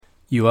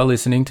You are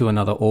listening to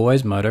another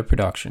Always Moto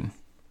production.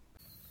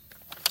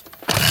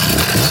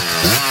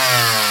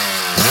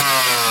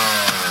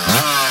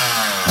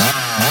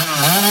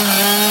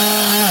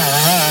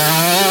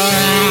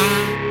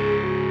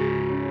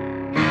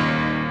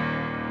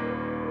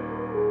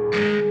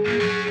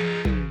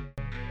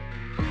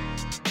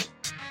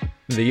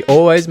 The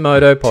Always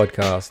Moto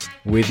podcast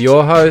with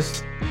your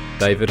host,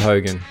 David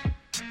Hogan.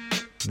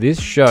 This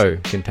show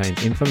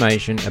contains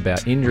information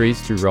about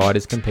injuries to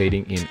riders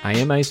competing in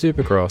AMA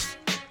Supercross,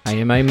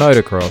 AMA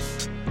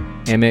Motocross,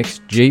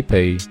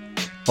 MXGP,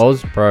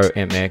 Oz Pro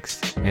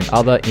MX, and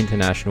other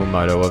international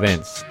moto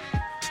events.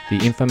 The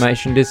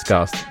information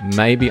discussed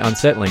may be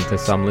unsettling to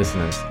some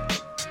listeners.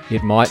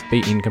 It might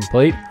be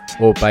incomplete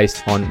or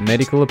based on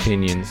medical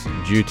opinions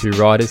due to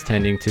riders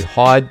tending to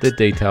hide the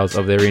details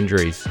of their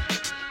injuries.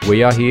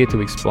 We are here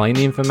to explain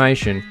the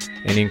information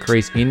and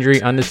increase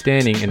injury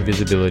understanding and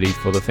visibility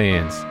for the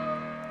fans.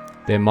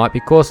 There might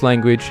be coarse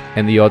language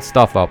and the odd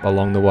stuff up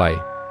along the way.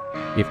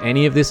 If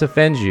any of this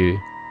offends you,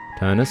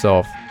 turn us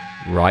off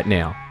right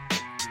now.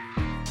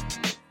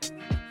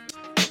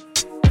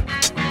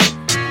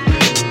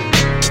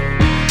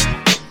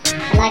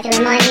 I'd like to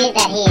remind you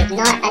that he is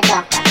not a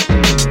doctor.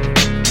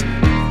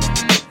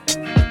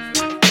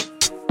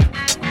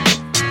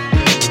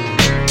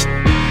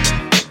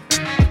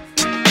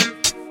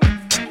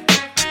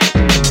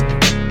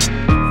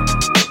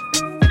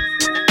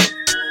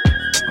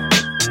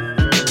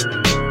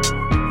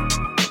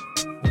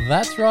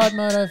 That's right,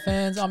 Moto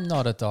fans. I'm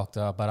not a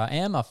doctor, but I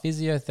am a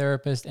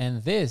physiotherapist,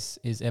 and this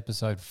is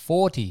episode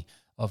 40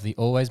 of the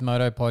Always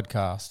Moto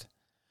podcast.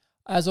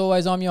 As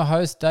always, I'm your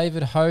host,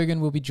 David Hogan.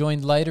 We'll be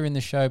joined later in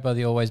the show by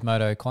the Always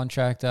Moto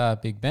contractor,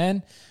 Big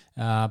Ben.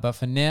 But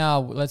for now,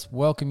 let's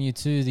welcome you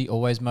to the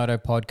Always Moto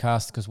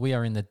podcast because we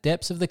are in the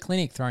depths of the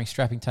clinic throwing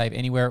strapping tape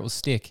anywhere it will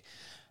stick.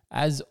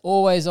 As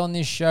always on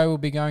this show, we'll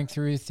be going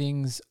through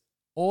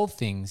all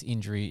things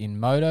injury in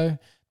moto,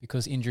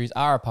 because injuries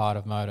are a part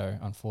of moto,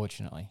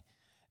 unfortunately.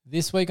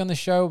 This week on the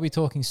show, we'll be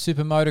talking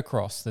Super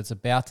Motocross that's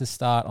about to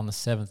start on the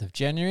 7th of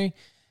January.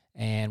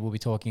 And we'll be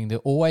talking the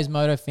Always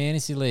Moto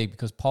Fantasy League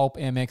because Pulp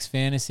MX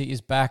Fantasy is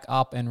back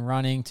up and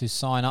running to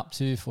sign up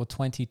to for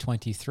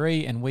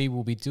 2023. And we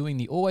will be doing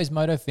the Always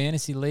Moto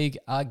Fantasy League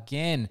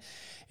again.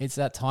 It's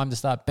that time to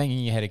start banging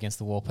your head against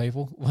the wall,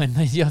 people, when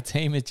your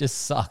team, it just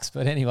sucks.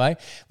 But anyway,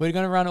 we're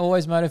going to run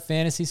Always Moto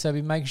Fantasy, so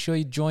be making sure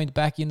you joined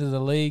back into the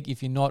league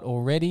if you're not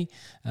already.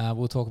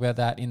 We'll talk about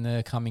that in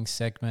the coming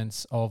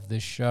segments of the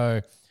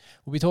show.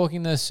 We'll be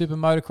talking the Super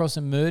Motocross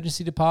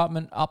Emergency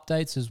Department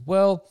updates as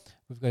well.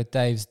 We've got a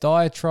Dave's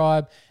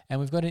Diatribe, and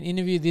we've got an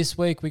interview this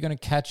week. We're going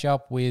to catch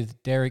up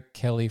with Derek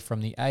Kelly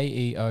from the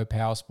AEO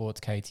Power Sports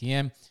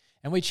KTM,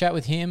 and we chat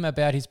with him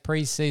about his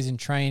pre-season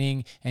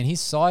training and his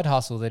side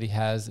hustle that he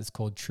has. It's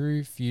called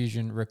True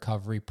Fusion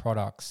Recovery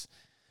Products.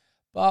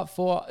 But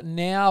for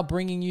now,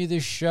 bringing you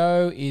this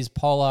show is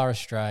Polar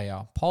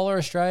Australia. Polar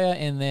Australia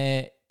and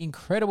their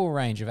incredible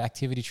range of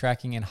activity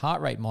tracking and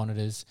heart rate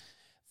monitors,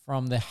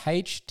 from the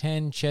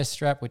H10 chest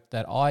strap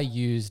that I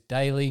use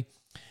daily,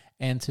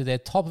 and to their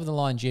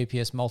top-of-the-line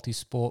GPS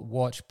multi-sport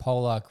watch,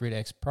 Polar Grit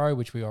X Pro,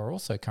 which we are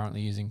also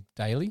currently using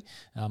daily.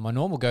 My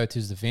normal go-to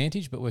is the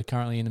Vantage, but we're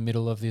currently in the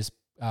middle of this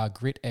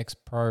Grit X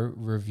Pro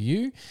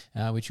review,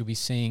 which you'll be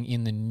seeing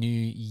in the new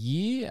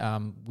year,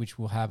 which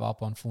we'll have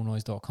up on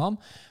fullnoise.com.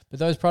 But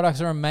those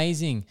products are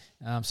amazing,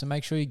 so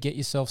make sure you get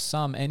yourself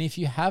some. And if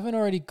you haven't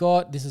already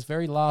got, this is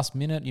very last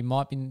minute, you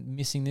might be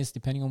missing this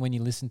depending on when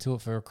you listen to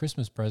it for a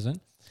Christmas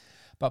present.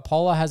 But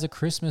Polar has a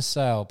Christmas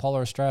sale.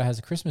 Polar Australia has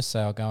a Christmas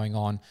sale going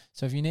on.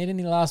 So if you need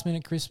any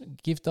last-minute Christmas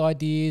gift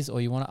ideas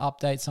or you want to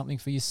update something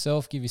for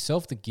yourself, give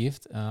yourself the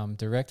gift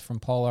direct from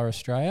Polar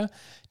Australia,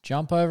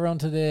 jump over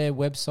onto their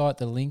website.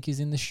 The link is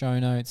in the show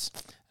notes.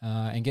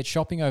 And get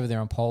shopping over there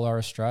on Polar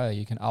Australia.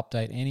 You can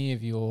update any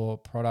of your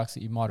products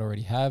that you might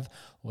already have,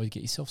 or you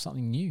get yourself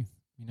something new.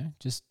 You know,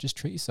 just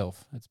treat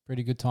yourself. It's a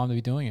pretty good time to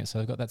be doing it. So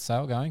they've got that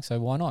sale going, so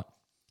why not?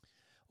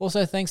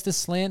 Also, thanks to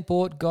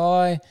Slantboard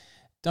Guy.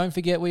 Don't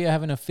forget, we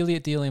have an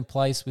affiliate deal in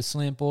place with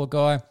Slantboard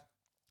Guy.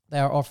 They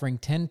are offering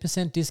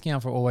 10%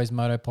 discount for Always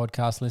Moto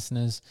podcast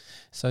listeners.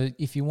 So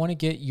if you want to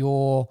get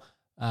your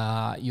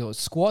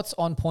squats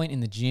on point in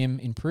the gym,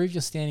 improve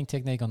your standing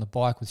technique on the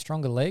bike with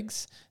stronger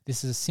legs,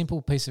 this is a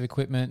simple piece of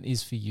equipment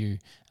is for you.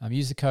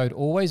 Use the code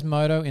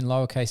ALWAYSMOTO in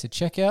lowercase at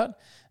checkout,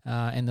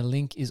 and the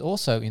link is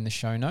also in the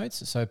show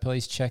notes. So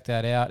please check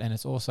that out, and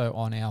it's also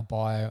on our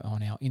bio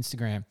on our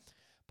Instagram.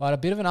 But a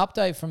bit of an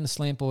update from the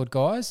Slantboard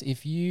guys.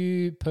 If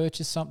you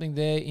purchase something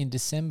there in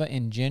December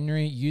and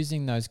January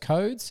using those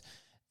codes,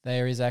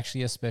 there is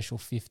actually a special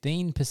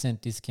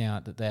 15%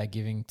 discount that they are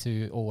giving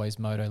to Always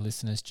Moto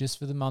listeners just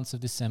for the months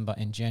of December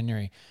and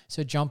January.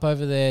 So jump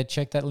over there,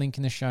 check that link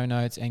in the show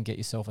notes, and get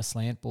yourself a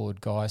Slantboard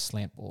guys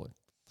Slantboard.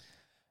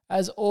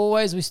 As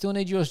always, we still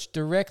need your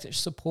direct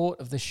support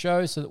of the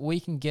show so that we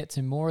can get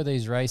to more of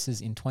these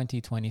races in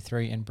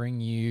 2023 and bring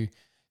you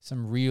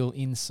some real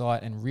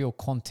insight and real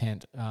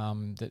content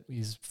that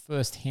is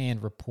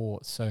first-hand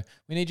reports. So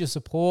we need your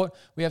support.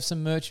 We have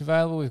some merch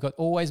available. We've got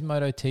Always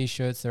Moto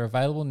t-shirts. They're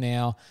available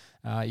now.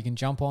 You can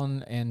jump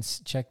on and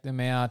check them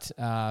out.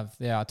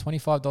 They are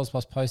 $25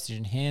 plus postage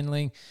and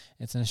handling.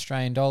 It's in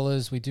Australian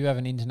dollars. We do have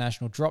an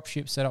international drop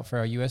ship set up for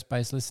our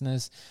US-based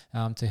listeners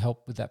to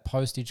help with that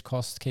postage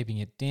cost, keeping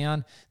it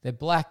down. They're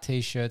black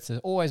T-shirts. They're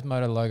Always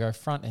Moto logo,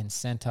 front and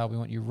center. We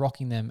want you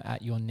rocking them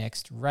at your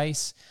next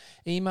race.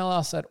 Email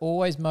us at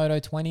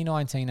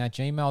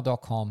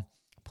alwaysmoto2019@gmail.com.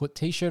 Put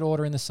T-shirt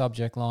order in the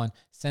subject line.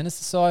 Send us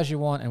the size you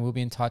want, and we'll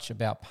be in touch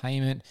about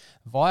payment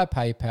via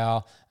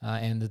PayPal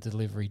and the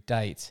delivery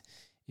date.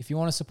 If you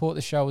want to support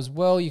the show as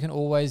well, you can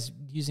always,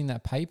 using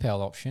that PayPal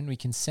option, we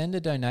can send a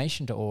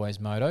donation to Always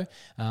Moto.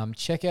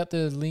 Check out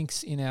the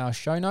links in our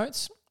show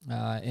notes,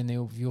 and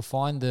you'll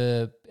find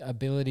the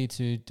ability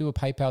to do a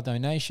PayPal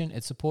donation.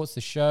 It supports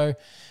the show,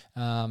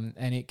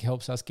 and it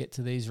helps us get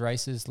to these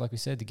races, like we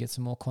said, to get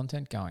some more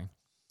content going.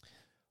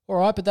 All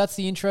right, but that's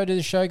the intro to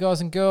the show,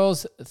 guys and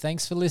girls.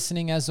 Thanks for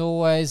listening, as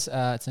always.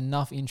 It's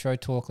enough intro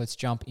talk. Let's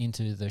jump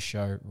into the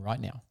show right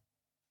now.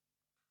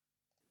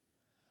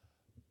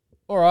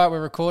 All right,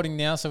 we're recording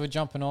now, so we're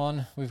jumping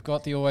on. We've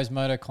got the Always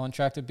Moto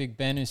contractor, Big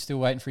Ben, who's still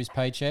waiting for his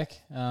paycheck.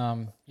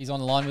 He's on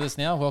the line with us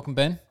now. Welcome,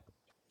 Ben.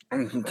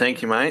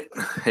 Thank you, mate.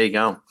 How you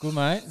going? Good,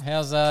 mate.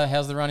 How's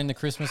the run into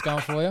Christmas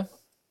going for you?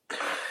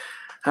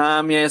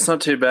 Yeah, it's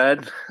not too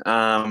bad.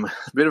 A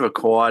bit of a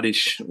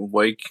quietish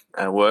week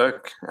at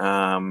work,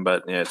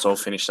 but yeah, it's all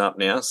finished up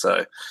now.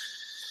 So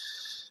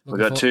we've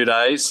got 2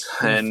 days,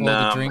 and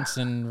the drinks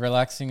and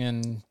relaxing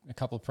and a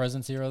couple of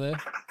presents here or there.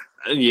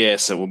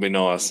 Yes, it will be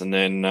nice, and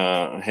then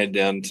head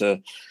down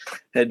to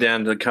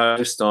the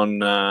coast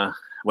on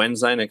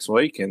Wednesday next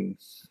week and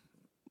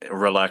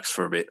relax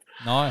for a bit.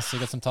 Nice. You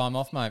got some time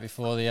off, mate,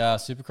 before the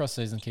Supercross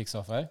season kicks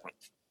off, eh?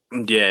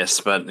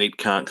 Yes, but it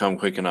can't come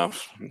quick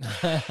enough.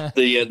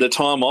 The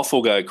time off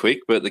will go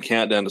quick, but the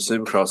countdown to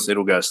Supercross,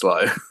 it'll go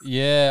slow.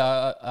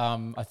 Yeah,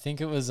 I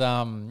think it was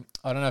I don't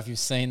know if you've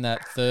seen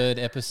that third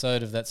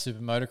episode of that Super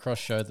Motocross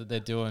show that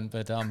they're doing,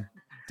 but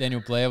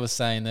Daniel Blair was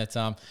saying that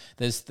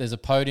there's a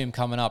podium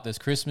coming up. There's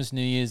Christmas,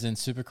 New Year's, and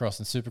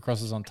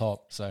Supercross is on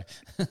top. So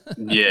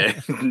yeah,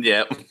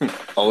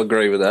 I'll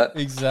agree with that.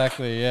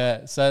 Exactly,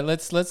 yeah. So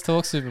let's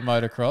talk Super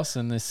Motocross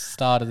and this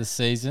start of the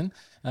season.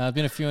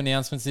 Been a few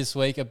announcements this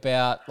week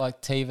about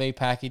like TV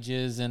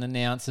packages and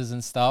announcers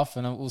and stuff,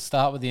 and we'll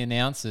start with the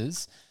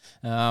announcers.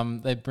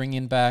 They're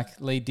bringing back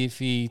Lee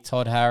Diffie,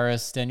 Todd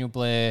Harris, Daniel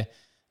Blair,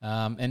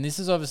 and this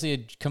is obviously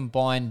a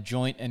combined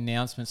joint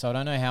announcement. So I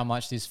don't know how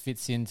much this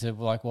fits into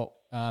like what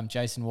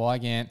Jason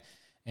Wygant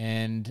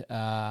and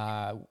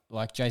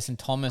like Jason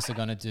Thomas are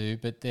going to do,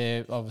 but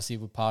they're obviously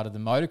were part of the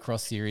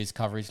Motocross series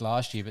coverage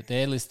last year, but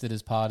they're listed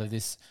as part of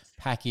this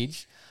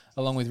package,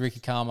 along with Ricky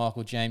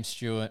Carmichael, James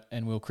Stewart,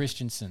 and Will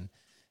Christensen.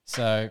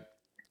 So,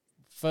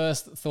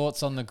 first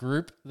thoughts on the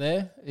group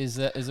there? Is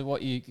it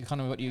what you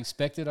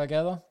expected, I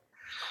gather?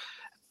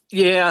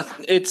 Yeah,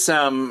 it's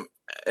a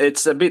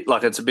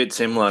bit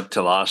similar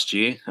to last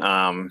year.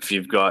 If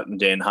you've got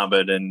Dan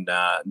Hubbard and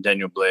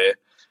Daniel Blair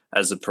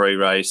as the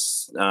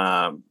pre-race,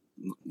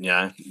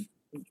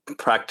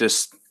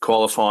 practice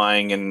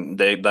qualifying, and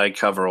they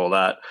cover all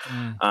that,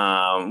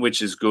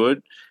 which is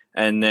good.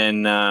 And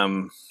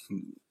then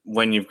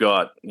when you've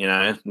got,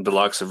 the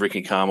likes of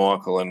Ricky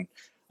Carmichael, and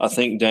I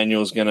think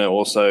Daniel's going to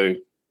also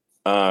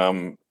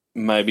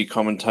maybe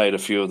commentate a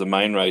few of the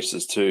main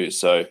races too.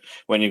 So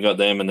when you've got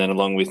them, and then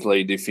along with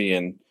Lee Diffie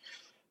and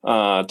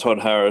Todd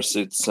Harris,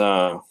 it's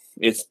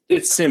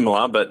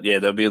similar, but yeah,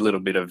 there'll be a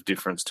little bit of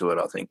difference to it,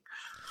 I think.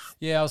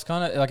 Yeah, I was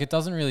kind of like, it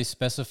doesn't really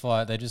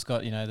specify it. They just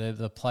got,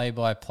 the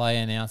play-by-play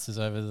announcers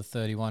over the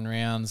 31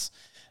 rounds.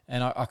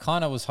 And I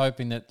kind of was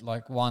hoping that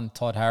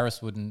Todd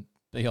Harris wouldn't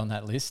be on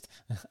that list.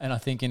 And I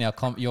think in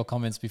your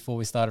comments before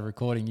we started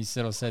recording, you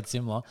said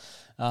similar.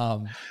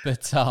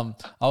 But I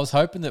was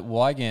hoping that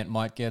Wygant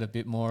might get a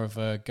bit more of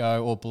a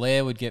go, or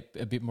Blair would get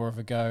a bit more of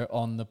a go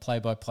on the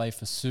play-by-play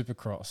for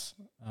Supercross.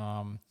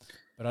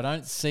 But I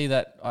don't see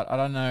that. I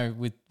don't know.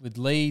 With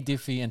Lee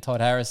Diffie and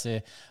Todd Harris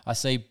there, I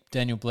see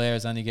Daniel Blair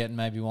is only getting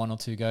maybe 1 or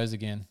 2 goes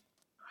again.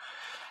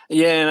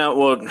 Yeah, no,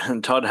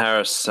 well, Todd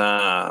Harris,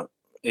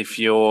 if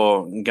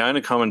you're going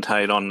to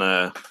commentate on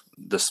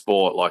the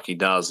sport like he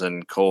does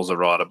and calls a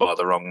rider by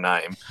the wrong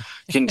name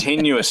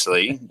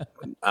continuously,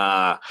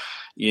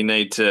 you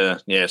need to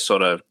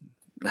sort of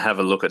have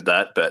a look at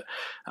that. But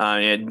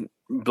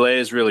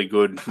Blair's really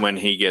good when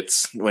he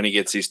gets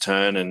his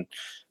turn, and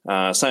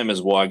same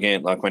as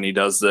Wygant, like when he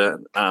does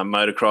the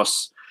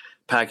motocross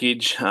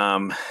package,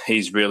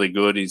 he's really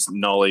good. His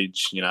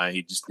knowledge, he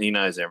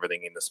knows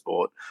everything in the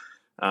sport.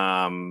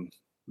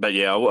 But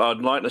yeah, I'd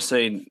like to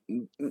see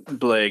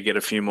Blair get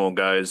a few more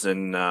goes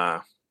than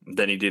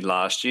he did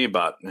last year,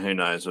 but who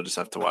knows? We'll just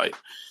have to wait.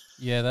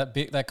 Yeah,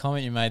 that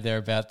comment you made there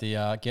about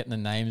the getting the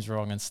names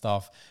wrong and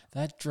stuff,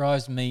 that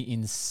drives me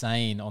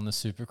insane on the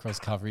Supercross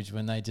coverage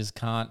when they just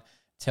can't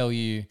tell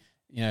you,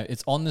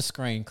 it's on the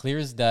screen, clear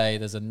as day,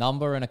 there's a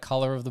number and a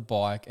color of the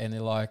bike, and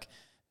they're like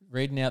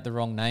reading out the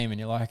wrong name, and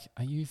you're like,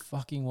 are you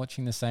fucking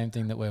watching the same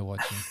thing that we're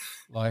watching?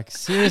 Like,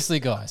 seriously,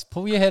 guys,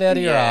 pull your head out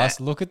of your ass,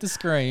 look at the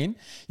screen.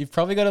 You've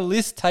probably got a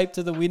list taped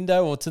to the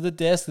window or to the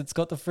desk that's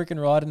got the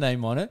freaking rider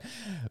name on it.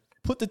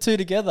 Put the two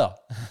together.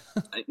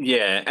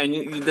 Yeah,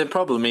 and the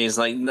problem is,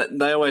 like,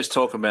 they always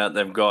talk about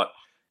they've got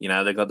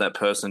that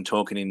person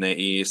talking in their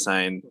ear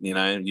saying,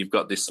 you've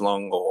got this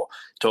long, or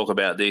talk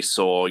about this,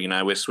 or,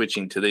 we're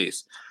switching to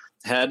this.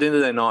 How did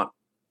they not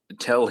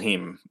tell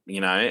him,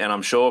 and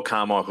I'm sure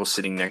Carmichael's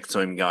sitting next to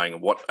him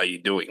going, what are you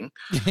doing?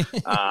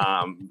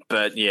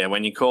 But yeah,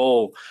 when you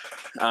call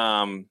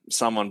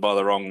someone by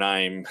the wrong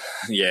name,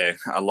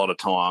 a lot of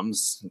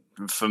times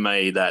for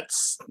me, I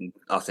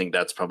think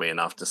that's probably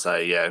enough to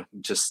say,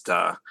 just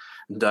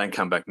don't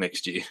come back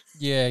next year.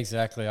 Yeah,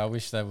 exactly. I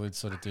wish they would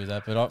sort of do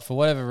that, but for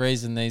whatever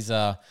reason, these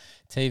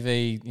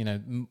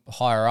TV,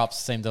 higher ups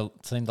seem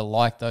to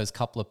like those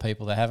couple of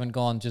people. They haven't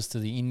gone just to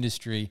the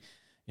industry,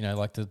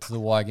 like to the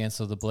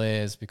Wygants or the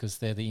Blairs, because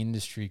they're the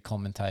industry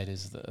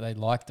commentators. They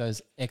like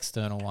those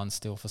external ones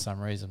still for some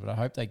reason, but I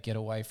hope they get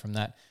away from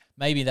that.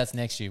 Maybe that's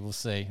next year. We'll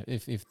see.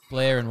 If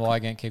Blair and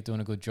Wygant keep doing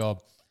a good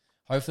job,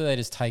 hopefully they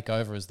just take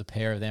over as the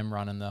pair of them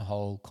running the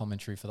whole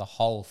commentary for the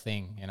whole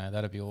thing.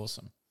 That'd be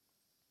awesome.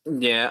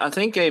 Yeah, I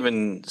think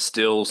even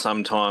still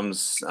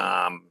sometimes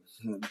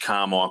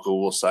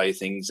Carmichael will say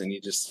things and you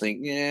just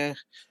think,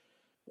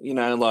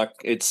 like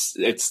it's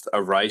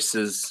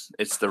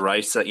the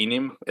racer in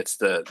him. It's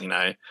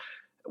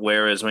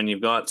whereas when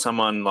you've got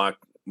someone like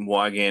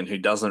Wygant who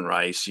doesn't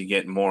race, you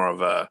get more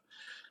of a,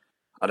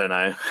 I don't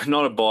know,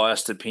 not a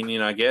biased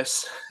opinion, I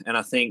guess. And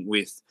I think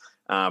with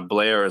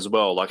Blair as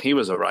well, like he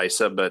was a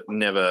racer, but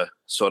never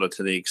sort of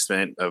to the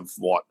extent of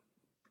what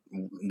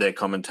they're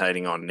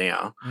commentating on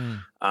now.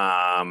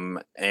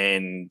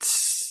 And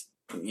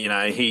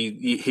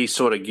he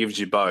sort of gives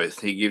you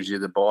both. He gives you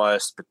the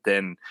bias, but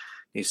then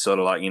he's sort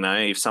of like,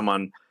 if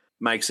someone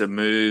makes a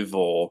move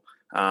or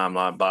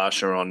like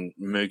Barsha on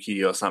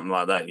Mookie or something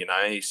like that,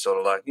 he's sort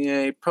of like,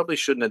 he probably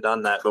shouldn't have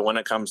done that. But when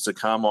it comes to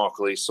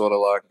Carmichael, he's sort of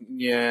like,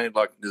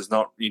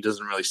 he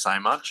doesn't really say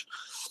much.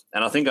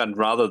 And I think I'd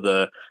rather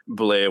the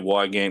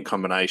Blair-Wygant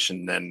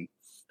combination than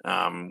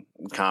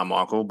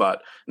Carmichael,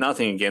 but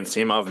nothing against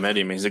him. I've met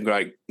him. He's a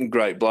great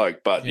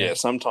bloke. But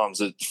sometimes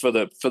it's for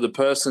the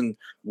person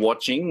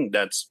watching,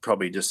 that's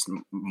probably just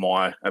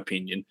my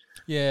opinion.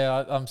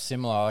 Yeah, I'm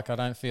similar. Like, I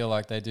don't feel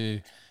like they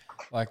do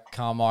like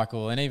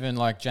Carmichael, and even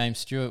like James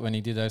Stewart when he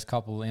did those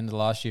couple in the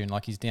last year, and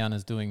like he's down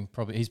as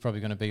he's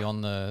probably going to be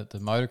on the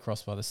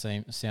motocross by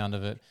the sound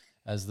of it,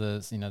 as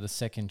the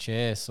second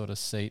chair sort of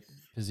seat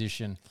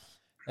position.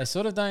 They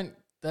sort of don't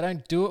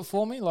do it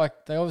for me.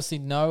 Like, they obviously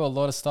know a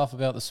lot of stuff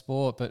about the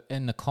sport, but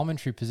in the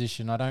commentary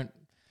position, I don't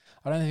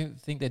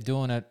think they're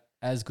doing it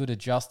as good a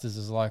justice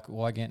as like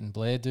Wygant and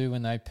Blair do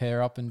when they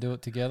pair up and do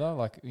it together.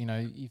 Like,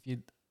 if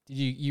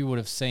you would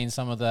have seen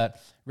some of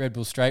that Red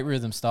Bull Straight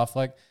Rhythm stuff.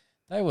 Like,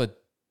 they were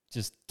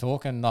just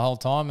talking the whole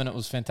time, and it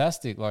was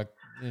fantastic. Like,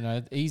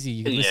 easy.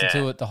 You could listen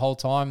to it the whole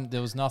time.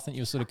 There was nothing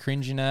you were sort of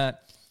cringing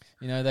at.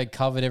 They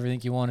covered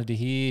everything you wanted to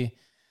hear.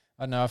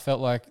 I don't know. I felt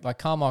like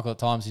Carmichael at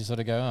times, you sort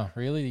of go, "Oh,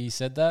 really? He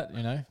said that?"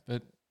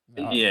 But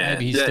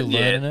maybe he's still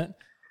learning it.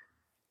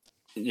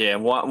 Yeah,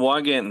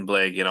 Wygant and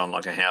Blair get on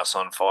like a house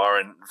on fire,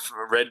 and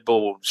Red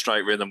Bull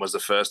Straight Rhythm was the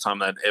first time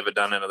they'd ever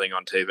done anything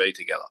on TV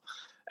together,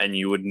 and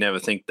you would never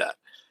think that.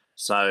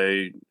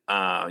 So,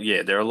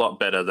 they're a lot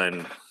better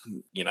than,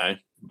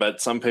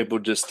 but some people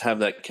just have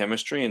that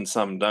chemistry and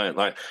some don't.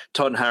 Like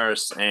Todd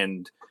Harris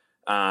and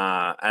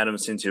Adam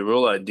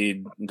Cianciarulo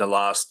did the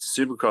last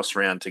Supercross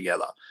round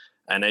together.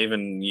 And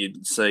even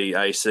you'd see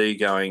AC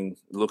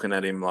looking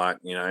at him like,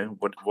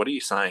 what are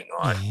you saying?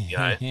 Like,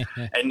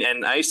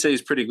 and AC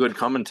is pretty good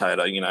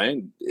commentator,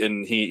 and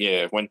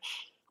he,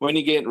 when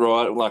you get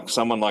right, like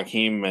someone like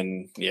him,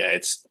 and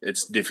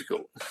it's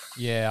difficult.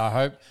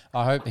 Yeah,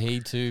 I hope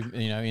he too,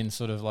 in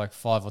sort of like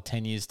 5 or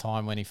 10 years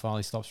time when he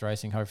finally stops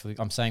racing, hopefully,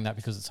 I'm saying that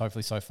because it's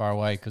hopefully so far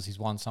away because he's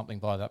won something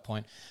by that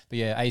point. But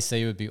yeah,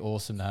 AC would be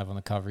awesome to have on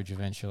the coverage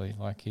eventually.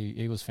 Like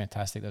he was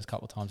fantastic those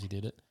couple of times he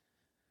did it.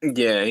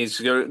 Yeah,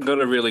 he's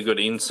got a really good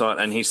insight,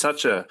 and he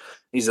loves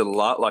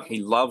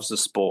the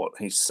sport.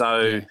 He's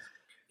so,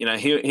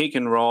 he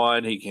can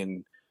ride, he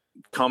can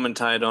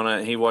commentate on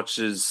it. He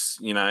watches,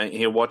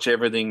 he'll watch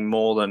everything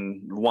more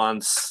than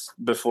once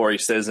before he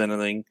says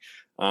anything.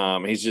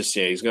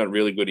 He's got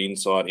really good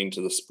insight into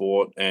the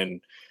sport,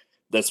 and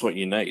that's what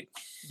you need.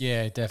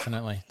 Yeah,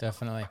 definitely.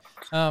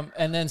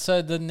 And then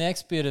so the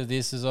next bit of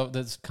this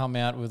that's come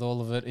out with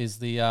all of it is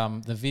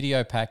the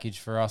video package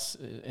for us,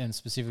 and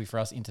specifically for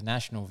us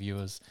international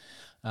viewers.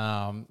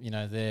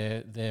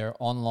 Their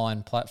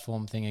online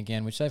platform thing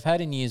again, which they've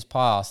had in years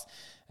past.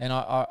 And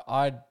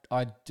I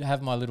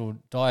have my little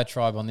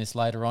diatribe on this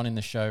later on in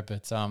the show,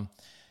 but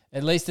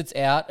at least it's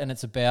out and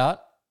it's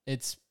about.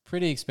 It's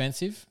pretty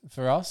expensive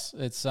for us.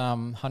 It's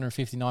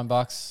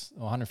 $159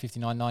 or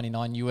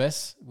 $159.99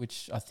 US,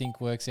 which I think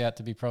works out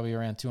to be probably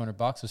around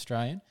 $200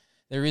 Australian.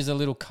 There is a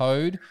little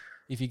code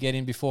if you get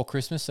in before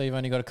Christmas, so you've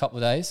only got a couple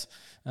of days.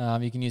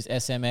 You can use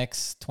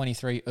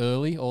SMX23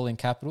 early, all in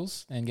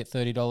capitals, and get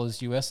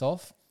 $30 US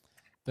off.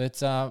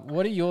 But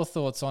what are your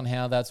thoughts on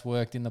how that's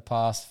worked in the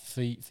past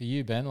for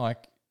you, Ben?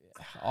 Like,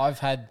 I've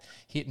had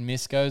hit and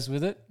miss goes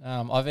with it.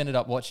 I've ended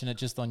up watching it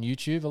just on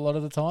YouTube a lot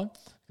of the time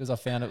because I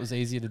found it was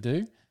easier to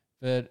do.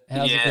 But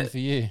how's it been for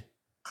you?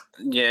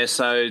 Yeah,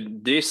 so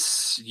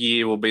this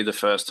year will be the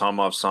first time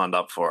I've signed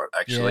up for it,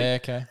 actually. Yeah,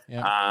 okay.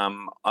 Yeah.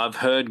 I've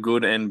heard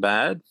good and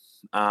bad.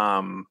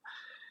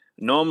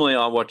 Normally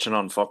I watch it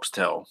on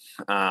Foxtel,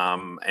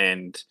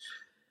 and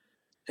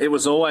it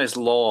was always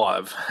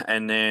live.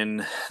 And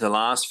then the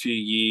last few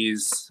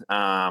years,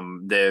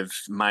 they've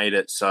made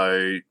it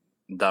so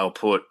they'll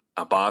put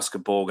a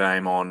basketball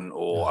game on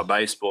or a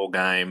baseball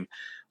game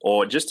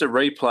or just a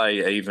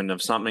replay even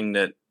of something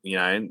that,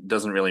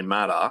 doesn't really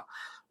matter.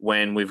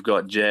 When we've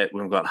got Jet,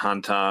 we've got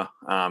Hunter.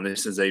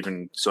 This is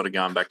even sort of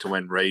going back to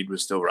when Reed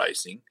was still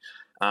racing.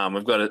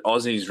 We've got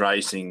Aussies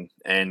racing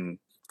and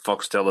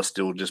Foxtel are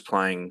still just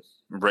playing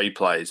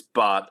replays.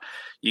 But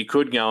you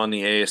could go on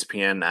the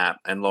ESPN app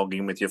and log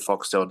in with your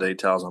Foxtel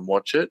details and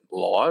watch it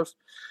live.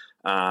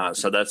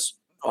 So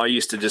I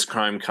used to just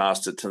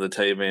Chromecast it to the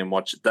TV and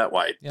watch it that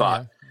way.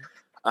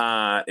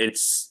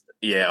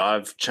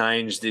 I've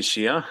changed this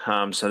year.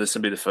 So this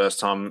will be the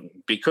first time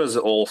because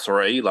all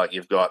three, like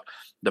you've got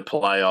the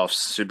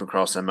playoffs,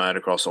 Supercross and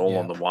Motocross all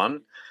on the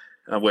one,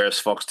 whereas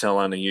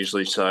Foxtel only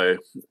usually show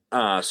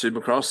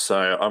Supercross.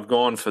 So I've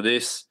gone for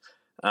this.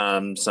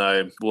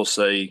 So we'll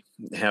see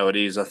how it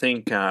is. I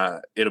think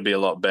it'll be a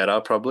lot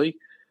better probably.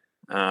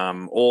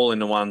 All in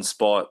the one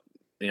spot.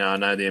 I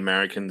know the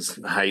Americans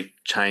hate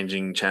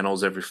changing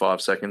channels every 5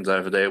 seconds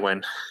over there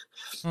when,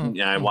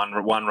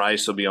 one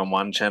race will be on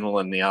one channel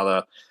and the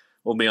other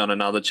will be on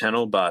another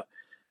channel. But,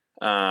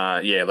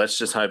 let's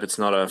just hope it's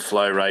not a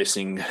Flow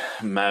Racing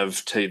MAV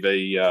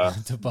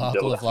TV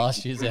debacle of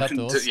last year's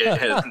outdoors.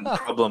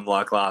 Problem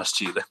like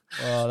last year.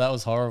 Oh, that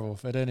was horrible.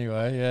 But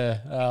anyway,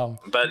 yeah.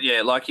 But,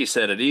 like you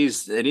said, it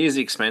is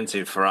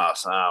expensive for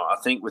us. I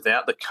think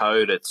without the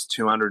code, it's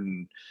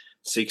 $260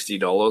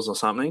 or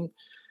something.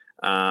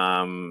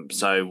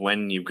 So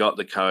when you've got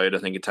the code, I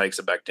think it takes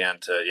it back down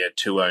to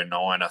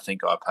 $209. I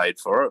think I paid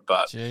for it,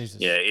 but Jesus.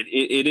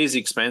 it is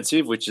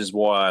expensive, which is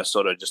why I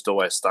sort of just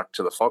always stuck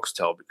to the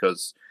Foxtel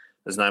because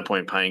there's no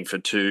point paying for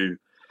two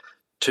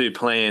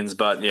plans.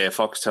 But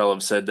Foxtel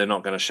have said they're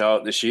not going to show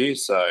it this year,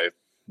 so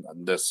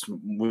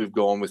we've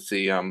gone with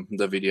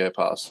the video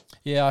pass.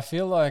 Yeah, I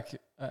feel like,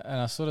 and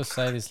I sort of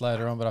say this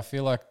later on, but I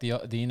feel like the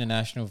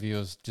international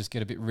viewers just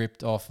get a bit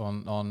ripped off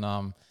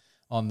on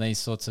these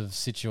sorts of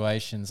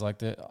situations.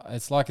 Like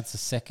it's like it's a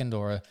second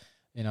or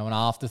an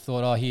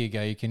afterthought. Oh, here you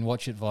go. You can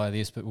watch it via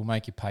this, but we'll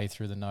make you pay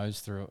through the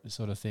nose through it,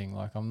 sort of thing.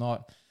 Like I'm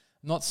not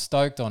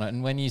stoked on it.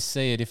 And when you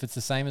see it, if it's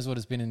the same as what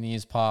it's been in the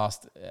years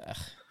past,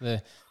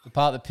 the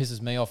part that pisses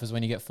me off is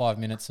when you get 5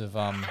 minutes of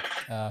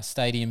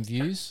stadium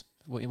views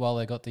while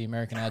they got the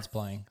American ads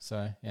playing.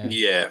 So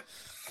yeah,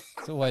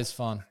 it's always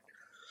fun.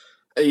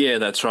 Yeah,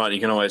 that's right. You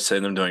can always see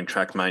them doing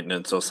track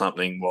maintenance or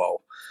something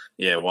while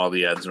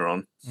the ads are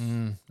on.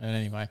 And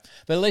anyway,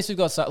 but at least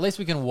at least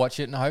we can watch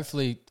it, and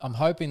hopefully, I'm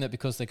hoping that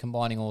because they're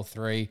combining all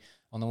three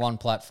on the one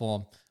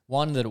platform,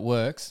 one, that it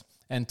works,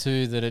 and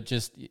two, that it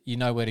just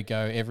where to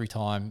go every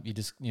time. You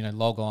just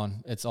log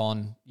on, it's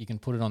on. You can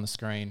put it on the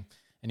screen,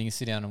 and you can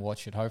sit down and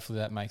watch it. Hopefully,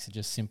 that makes it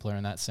just simpler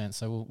in that sense.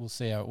 So we'll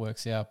see how it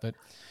works out. But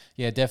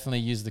yeah,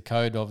 definitely use the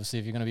code. Obviously,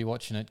 if you're going to be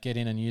watching it, get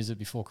in and use it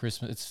before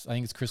Christmas. I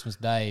think it's Christmas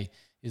Day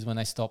is when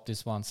they stop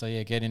this one. So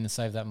yeah, get in and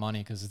save that money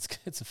because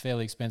it's a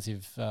fairly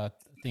expensive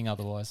thing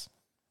otherwise.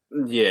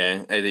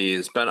 Yeah, it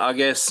is. But I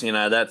guess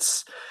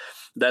that's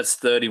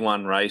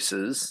 31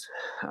 races,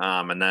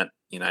 and that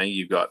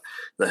you've got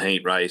the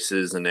heat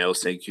races and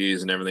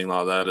LCQs and everything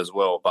like that as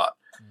well. But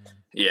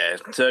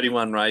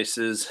 31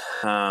 races.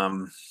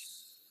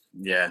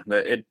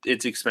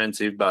 It's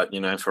expensive, but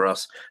for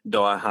us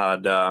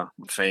diehard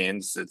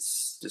fans,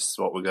 it's just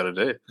what we got to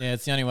do. Yeah,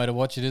 it's the only way to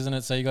watch it, isn't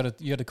it? So you got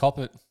to cop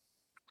it.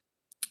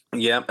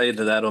 Yeah,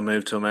 either that or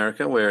move to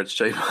America where it's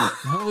cheaper.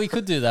 We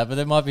could do that, but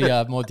it might be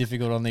more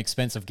difficult on the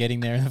expense of getting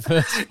there in the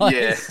first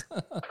place.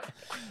 Yeah.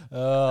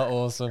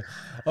 Oh, awesome.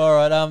 All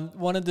right.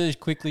 Wanted to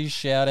quickly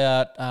shout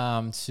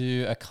out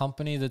to a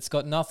company that's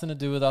got nothing to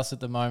do with us at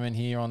the moment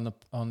here on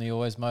the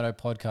Always Moto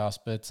podcast,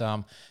 but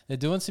they're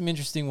doing some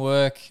interesting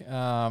work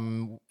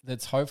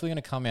that's hopefully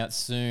going to come out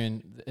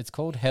soon. It's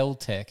called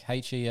HelTech,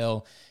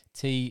 HelTech.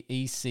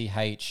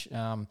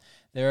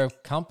 They're a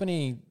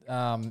company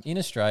in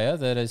Australia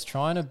that is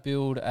trying to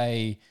build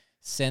a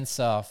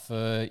sensor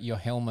for your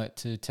helmet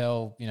to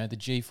tell, the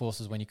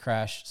G-forces when you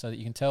crash so that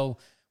you can tell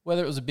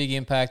whether it was a big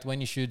impact, when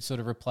you should sort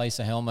of replace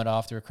a helmet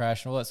after a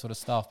crash and all that sort of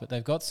stuff. But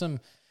they've got some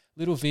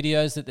little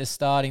videos that they're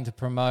starting to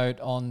promote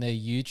on their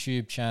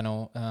YouTube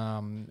channel.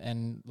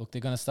 And look,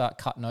 they're going to start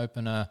cutting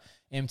open a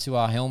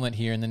M2R helmet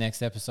here in the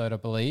next episode, I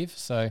believe.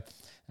 So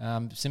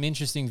some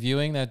interesting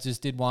viewing. They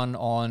just did one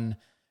on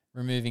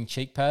removing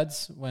cheek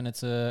pads when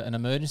it's an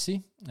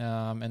emergency.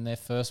 And their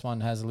first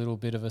one has a little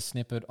bit of a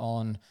snippet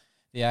on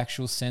the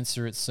actual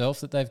sensor itself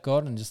that they've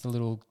got and just a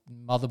little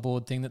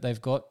motherboard thing that they've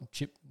got,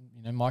 chip,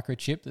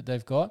 microchip that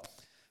they've got.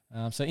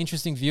 So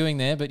interesting viewing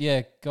there. But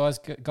yeah, guys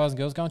and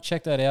girls, go and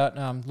check that out.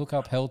 Look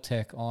up Hell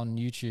Tech on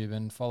YouTube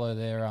and follow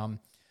their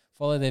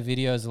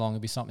videos along.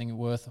 It'll be something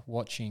worth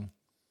watching.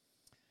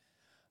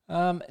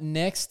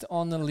 Next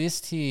on the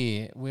list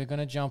here, we're going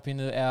to jump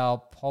into our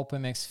Pulp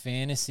MX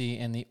Fantasy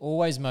and the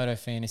Always Moto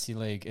Fantasy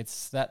League.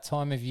 It's that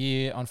time of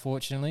year,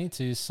 unfortunately,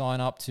 to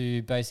sign up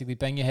to basically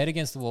bang your head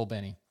against the wall,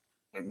 Benny.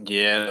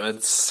 Yeah,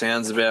 that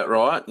sounds about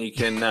right. You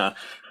can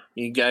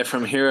you go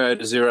from hero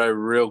to zero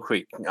real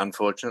quick,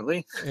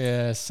 unfortunately.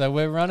 Yeah, so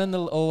we're running the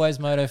Always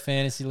Moto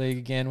Fantasy League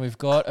again. We've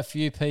got a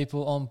few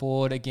people on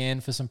board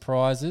again for some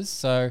prizes.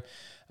 So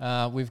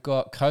we've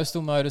got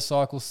Coastal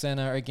Motorcycle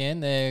Centre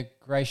again. They're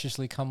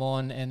graciously come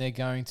on and they're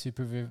going to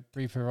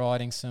be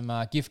providing some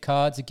gift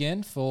cards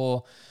again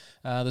for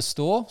the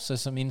store, so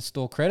some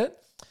in-store credit.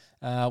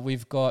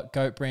 We've got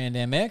Goat Brand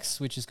MX,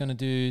 which is going to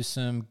do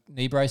some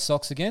knee brace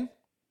socks again.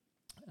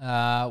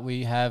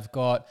 We have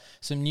got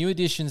some new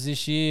additions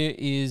this year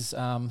is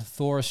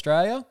Thor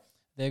Australia.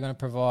 They're going to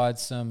provide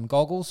some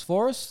goggles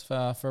for us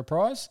for a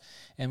prize.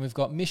 And we've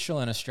got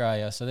Michelin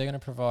Australia. So they're going to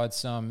provide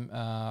some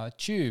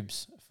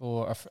tubes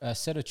for a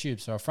set of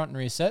tubes, so a front and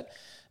rear set.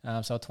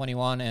 So a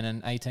 21 and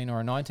an 18 or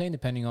a 19,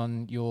 depending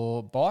on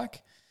your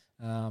bike.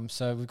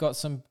 So we've got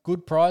some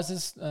good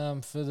prizes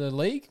for the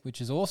league,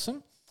 which is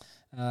awesome.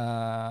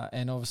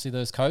 And obviously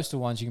those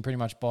coastal ones, you can pretty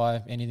much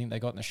buy anything they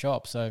got in the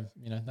shop. So,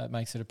 that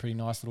makes it a pretty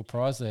nice little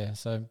prize there.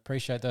 So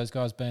appreciate those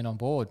guys being on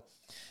board.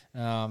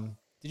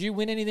 Did you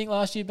win anything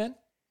last year, Ben?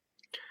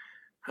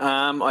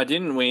 I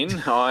didn't win.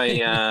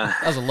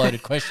 That was a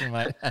loaded question,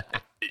 mate.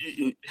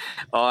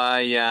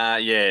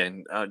 I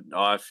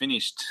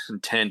finished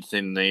 10th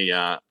in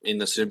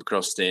the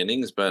Supercross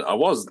standings, but I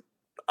was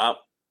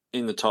up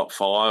in the top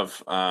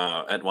 5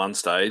 at one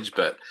stage.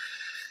 But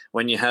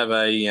when you have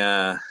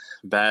a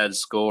bad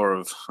score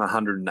of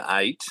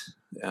 108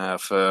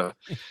 for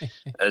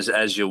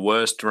as your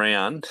worst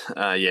round,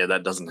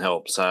 that doesn't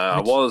help. So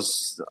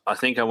I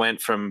think I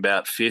went from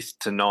about 5th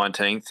to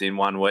 19th in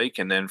 1 week,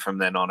 and then from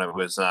then on it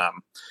was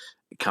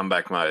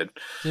comeback mode.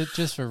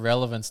 Just for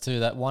relevance too,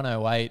 that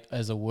 108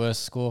 as a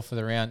worst score for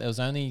the round, there was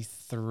only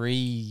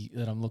 3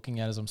 that I'm looking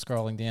at as I'm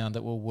scrolling down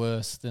that were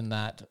worse than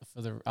that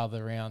for the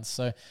other rounds.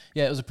 So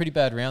yeah, it was a pretty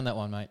bad round, that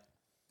one, mate.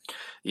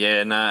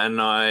 Yeah, no,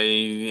 and I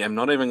am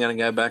not even going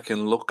to go back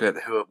and look at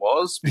who it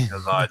was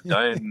because I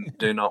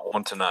do not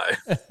want to know.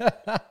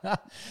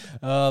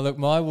 Look,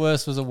 my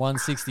worst was a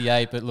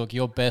 168, but look,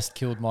 your best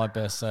killed my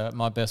best. So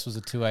my best was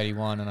a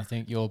 281, and I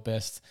think your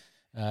best,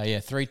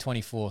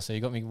 324. So you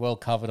got me well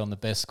covered on the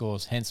best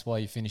scores, hence why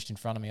you finished in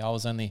front of me. I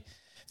was only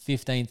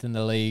 15th in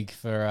the league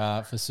for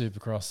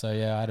Supercross. So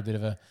yeah, I had a bit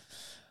of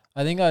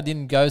I think I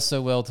didn't go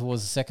so well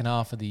towards the second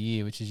half of the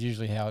year, which is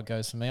usually how it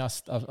goes for me.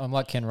 I'm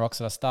like Ken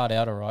Roxett. I start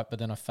out all right, but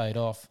then I fade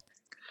off.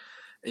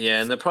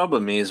 Yeah, and the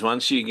problem is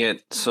once you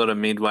get sort of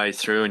midway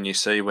through and you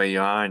see where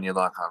you are and you're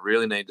like, I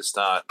really need to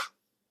start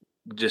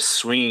just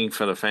swinging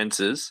for the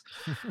fences.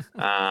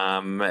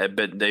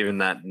 But even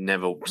that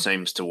never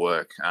seems to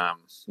work.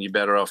 You're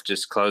better off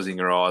just closing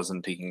your eyes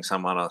and picking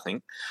someone, I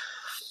think.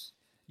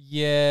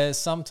 Yeah,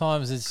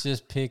 sometimes it's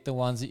just pick the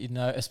ones that you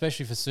know,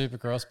 especially for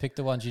Supercross, pick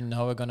the ones you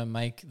know are going to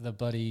make the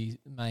bloody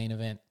main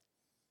event.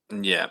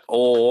 Yeah,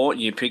 or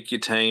you pick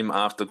your team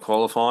after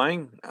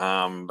qualifying.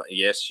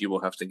 Yes, you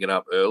will have to get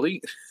up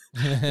early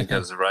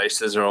because the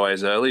races are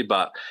always early.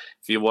 But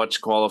if you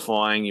watch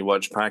qualifying, you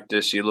watch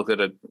practice, you look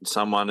at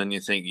someone and you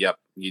think, yep,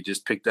 you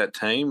just pick that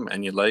team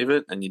and you leave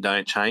it and you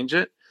don't change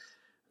it.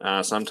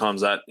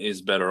 Sometimes that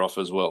is better off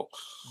as well.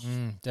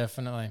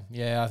 Definitely.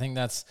 Yeah, I think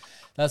that's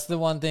the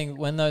one thing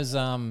when those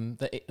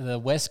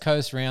the West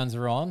Coast rounds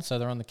are on, so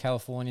they're on the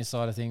California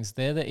side of things,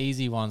 they're the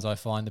easy ones I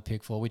find to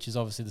pick for, which is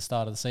obviously the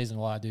start of the season,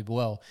 why I do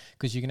well,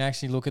 because you can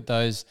actually look at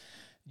those.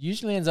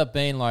 Usually ends up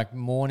being like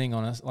morning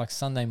like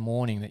Sunday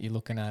morning that you're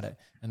looking at it,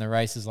 and the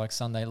race is like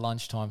Sunday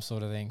lunchtime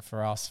sort of thing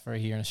for us for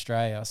here in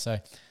Australia. So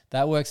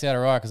that works out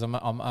all right because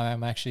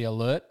I'm actually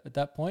alert at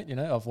that point.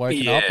 I've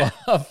woken up,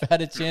 I've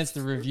had a chance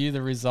to review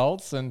the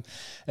results and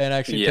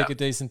actually pick a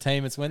decent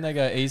team. It's when they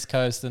go East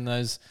Coast and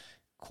those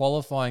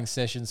qualifying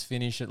sessions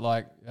finish at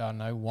like, I don't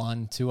know,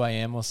 1, 2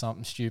 a.m. or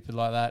something stupid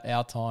like that,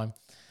 our time.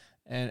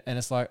 And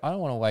it's like, I don't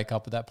want to wake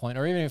up at that point.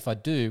 Or even if I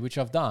do, which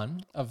I've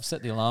done, I've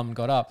set the alarm and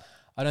got up,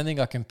 I don't think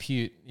I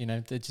compute,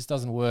 it just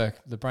doesn't work.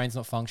 The brain's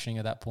not functioning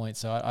at that point.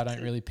 So I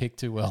don't really pick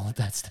too well at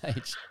that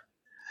stage.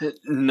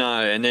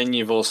 No, and then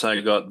you've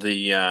also got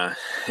the, I'm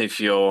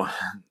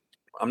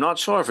not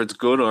sure if it's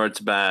good or it's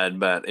bad,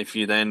 but if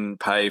you then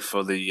pay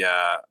for the,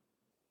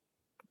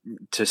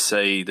 to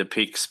see the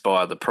picks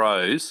by the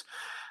pros,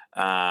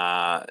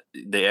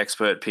 the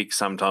expert picks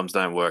sometimes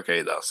don't work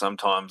either.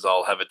 Sometimes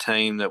I'll have a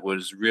team that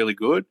was really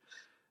good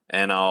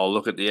and I'll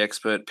look at the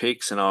expert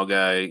picks and I'll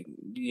go,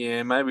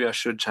 yeah, maybe I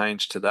should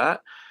change to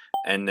that.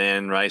 And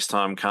then race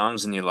time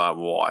comes and you're like,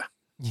 why?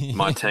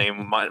 My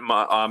team,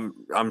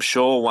 I'm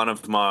sure one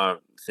of my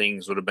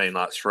things would have been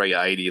like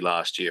 380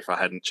 last year if I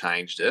hadn't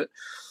changed it.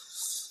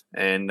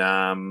 And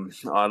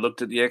I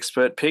looked at the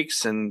expert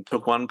picks and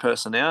took one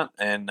person out,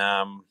 and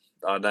I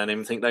don't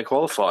even think they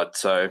qualified.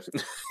 So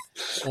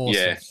Awesome.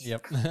 Yeah.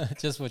 Yep.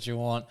 Just what you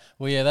want.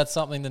 Well, yeah, that's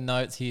something to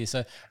note here.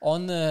 So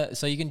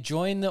so you can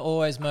join the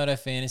Always Moto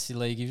Fantasy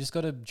League. You've just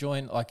got to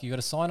join, like, you got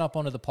to sign up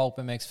onto the Pulp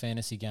MX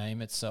Fantasy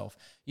game itself.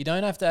 You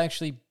don't have to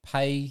actually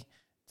pay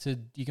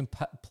you can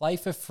play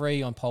for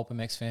free on Pulp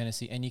MX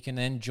Fantasy, and you can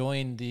then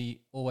join the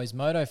Always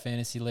Moto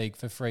Fantasy League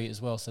for free as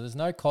well. So there's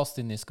no cost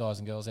in this, guys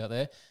and girls out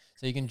there.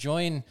 So you can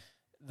join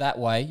that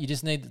way. You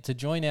just need to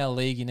join our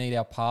league. You need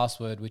our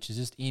password, which is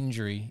just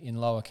injury in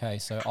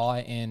lowercase. So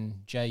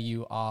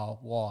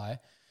INJURY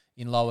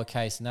in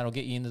lowercase, and that'll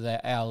get you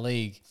into our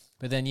league.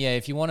 But then, yeah,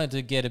 if you wanted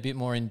to get a bit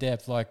more in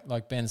depth,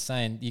 like Ben's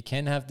saying, you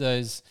can have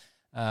those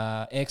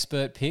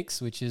expert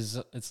picks, which is,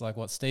 it's like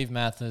what Steve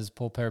Mathers,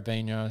 Paul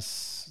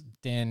Perebinos,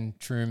 Dan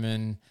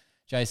Truman,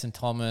 Jason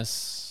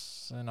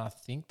Thomas, and I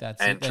think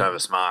that's and it.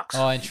 Travis Marks.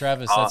 Oh, and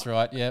Travis, that's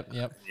right. Yep.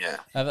 Yeah.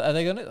 Are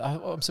they gonna?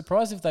 I'm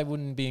surprised if they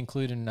wouldn't be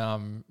including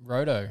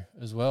Roto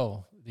as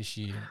well this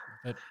year.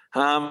 But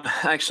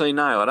Actually,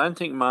 no, I don't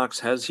think Marks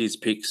has his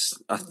picks.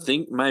 I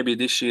think maybe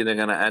this year they're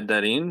going to add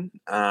that in.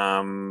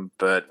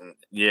 But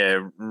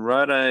yeah,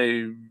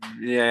 Roto,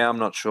 yeah, I'm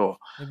not sure.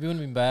 it wouldn't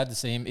be bad to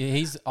see him.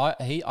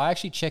 I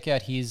actually check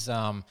out his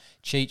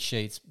cheat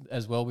sheets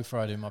as well before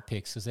I do my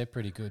picks, because they're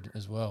pretty good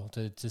as well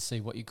to see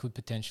what you could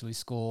potentially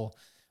score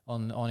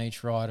on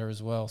each rider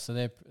as well.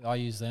 So I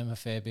use them a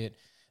fair bit.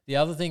 The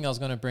other thing I was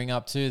going to bring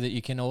up too that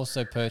you can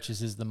also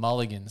purchase is the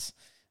mulligans.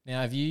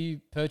 Now, have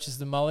you purchased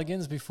the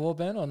mulligans before,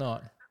 Ben, or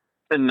not?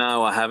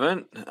 No, I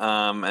haven't.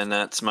 And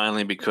that's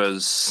mainly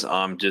because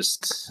I'm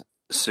just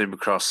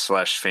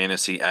Supercross /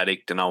 fantasy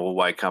addict, and I will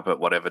wake up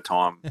at whatever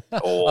time.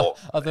 Or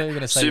I thought you were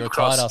going to say you were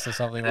tied us or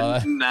something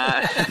like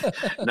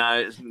that.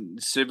 No,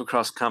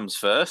 Supercross comes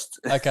first.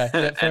 Okay,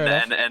 yeah, fair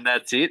enough. And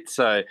that's it.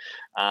 So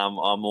I'm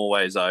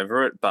always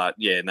over it. But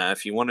yeah, no,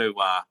 if you want to,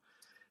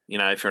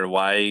 if you're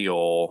away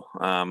or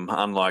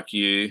unlike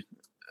you,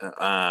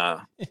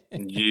 I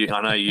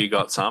know you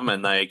got some,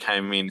 and they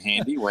came in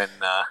handy when.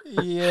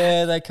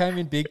 Yeah, they came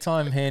in big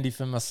time handy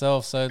for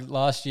myself. So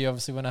last year,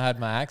 obviously, when I had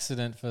my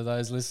accident, for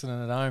those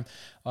listening at home,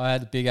 I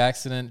had a big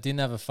accident. Didn't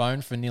have a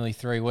phone for nearly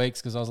 3 weeks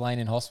because I was laying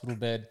in hospital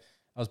bed.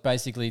 I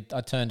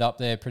turned up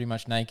there pretty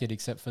much naked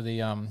except for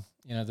the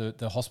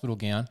the hospital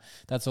gown.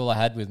 That's all I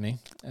had with me.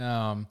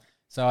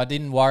 So I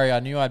didn't worry. I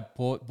knew I'd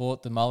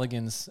bought the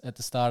mulligans at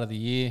the start of the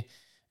year.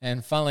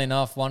 And funnily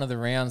enough, one of the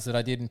rounds that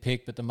I didn't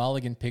pick, but the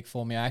mulligan picked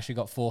for me, I actually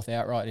got 4th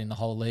outright in the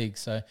whole league.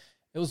 So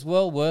it was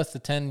well worth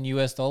the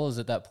 $10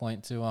 at that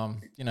point to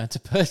to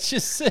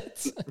purchase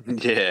it.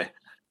 Yeah.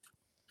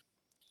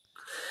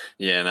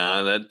 Yeah,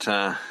 no, that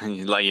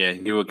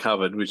you were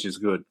covered, which is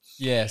good.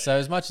 Yeah, so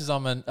as much as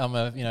I'm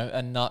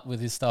a nut with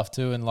this stuff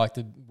too, and like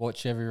to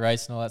watch every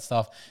race and all that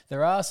stuff,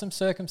 there are some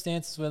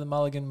circumstances where the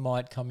mulligan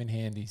might come in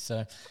handy.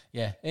 So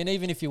yeah, and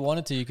even if you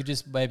wanted to, you could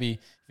just maybe, if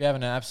you're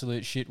having an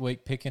absolute shit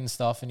week picking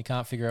stuff and you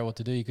can't figure out what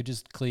to do, you could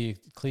just clear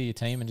your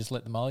team and just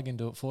let the mulligan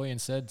do it for you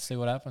instead. See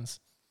what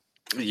happens.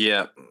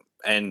 Yeah,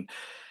 and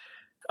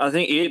I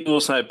think it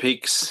also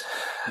picks.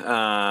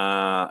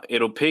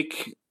 It'll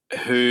pick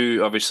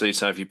who, obviously.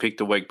 So if you pick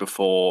the week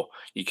before,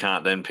 you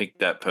can't then pick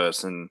that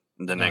person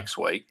the next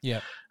week.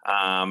 Yeah.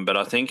 But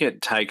I think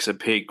it takes a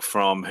pick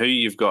from who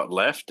you've got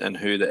left and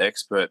who the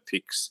expert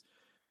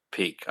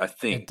pick. I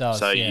think it does.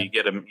 So yeah. you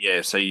get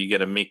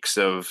a mix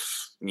of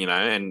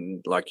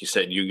and like you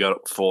said, you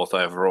got 4th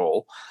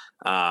overall.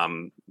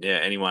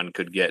 Anyone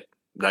could get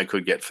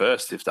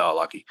first if they were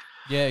lucky.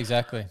 Yeah,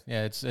 exactly.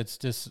 Yeah,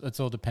 it's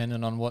all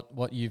dependent on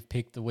what you've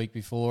picked the week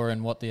before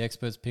and what the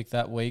experts picked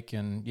that week,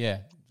 and yeah,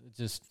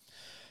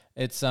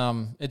 it's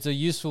a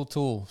useful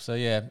tool. So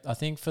yeah, I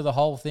think for the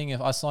whole thing,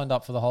 if I signed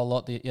up for the whole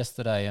lot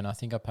yesterday, and I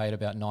think I paid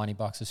about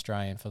 $90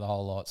 Australian for the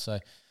whole lot. So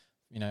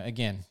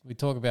again, we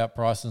talk about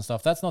price and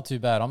stuff. That's not too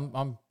bad.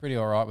 I'm pretty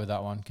all right with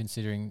that one,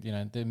 considering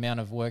the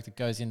amount of work that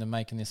goes into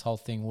making this whole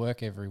thing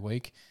work every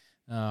week.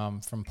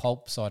 From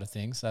Pulp side of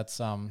things,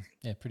 that's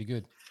pretty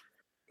good.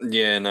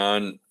 Yeah, no,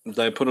 and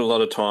they put a lot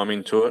of time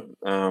into it.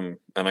 And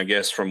I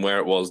guess from where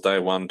it was day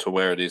one to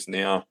where it is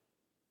now,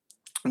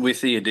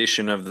 with the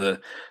addition of the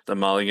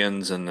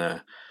mulligans and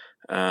the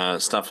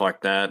stuff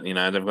like that,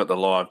 they've got the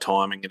live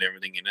timing and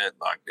everything in it.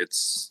 Like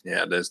there's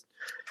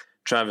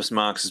Travis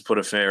Marks has put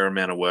a fair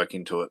amount of work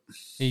into it.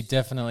 He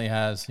definitely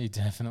has.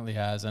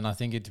 And I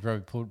think it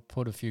probably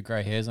put a few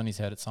grey hairs on his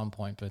head at some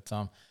point. But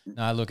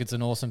no, look, it's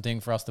an awesome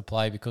thing for us to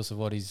play because of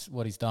what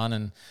he's done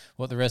and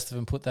what the rest of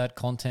them put that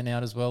content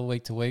out as well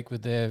week to week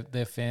with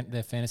their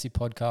fantasy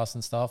podcasts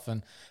and stuff.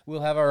 And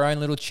we'll have our own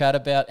little chat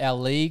about our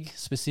league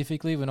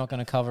specifically. We're not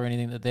going to cover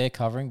anything that they're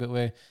covering, but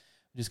we're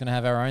just going to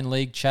have our own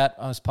league chat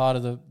as part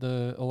of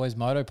the Always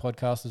Moto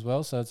podcast as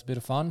well. So it's a bit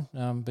of fun.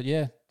 But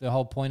yeah, the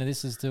whole point of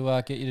this is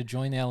to get you to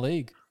join our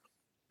league.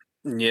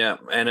 Yeah,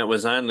 and it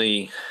was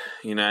only,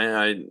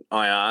 I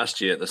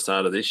asked you at the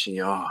start of this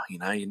year,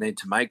 you need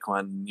to make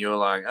one. You were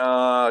like,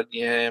 oh,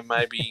 yeah,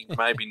 maybe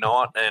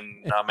not.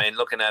 And, I mean,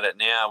 looking at it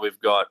now,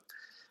 we've got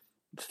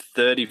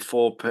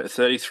 34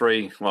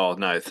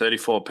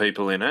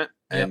 people in it,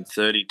 and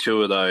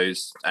 32 of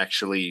those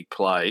actually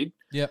played.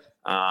 Yep.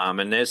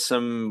 And there's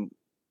some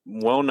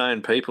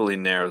well-known people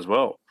in there as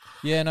well.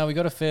 Yeah, no, we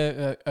got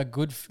a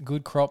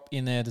good crop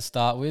in there to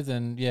start with,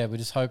 and yeah, we're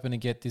just hoping to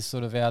get this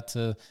sort of out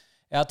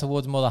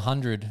towards more than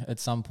 100 at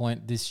some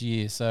point this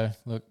year. So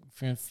look,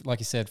 like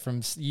you said,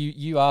 from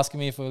you asking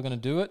me if we were going to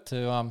do it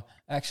to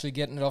actually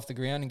getting it off the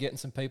ground and getting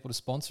some people to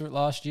sponsor it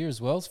last year as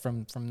well,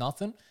 from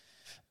nothing.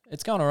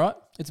 It's going all right.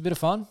 It's a bit of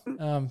fun.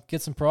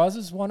 Get some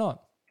prizes. Why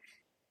not?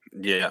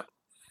 Yeah.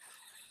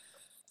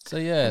 So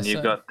yeah, and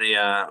you've got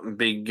the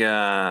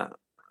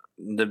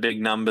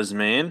big numbers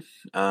man,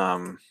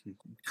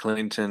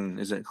 Clinton.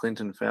 Is it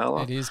Clinton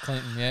Fowler? It is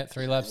Clinton. Yeah,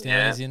 3 laps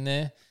down, he's in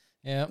there.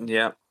 Yeah.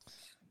 Yeah.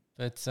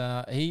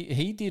 But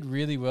he did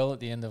really well at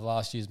the end of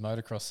last year's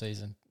motocross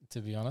season. To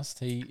be honest,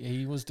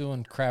 he was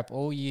doing crap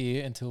all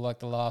year until like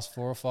the last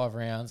 4 or 5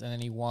 rounds, and then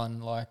he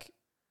won like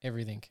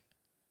everything.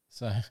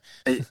 So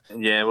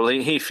yeah, well,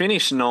 he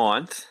finished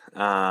 9th.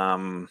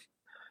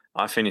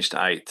 I finished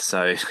 8th,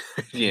 so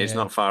yeah, it's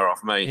not far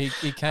off me.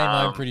 He came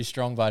home pretty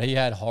strong, but he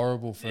had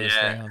horrible first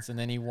rounds, and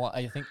then he won.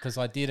 I think because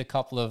I did a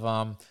couple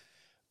of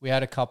we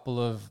had a couple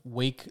of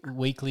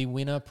weekly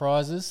winner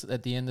prizes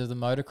at the end of the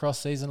motocross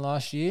season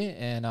last year,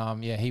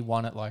 and he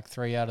won it like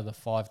 3 out of the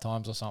 5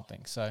 times or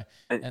something. So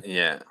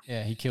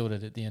he killed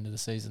it at the end of the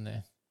season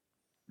there.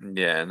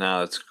 Yeah, no,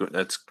 that's good.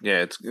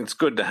 It's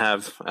good to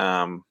have.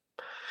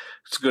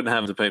 It's good to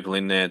have the people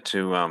in there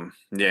to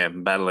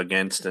battle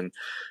against, and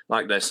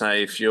like they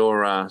say, if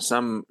you're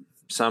some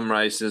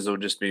races will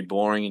just be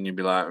boring, and you'll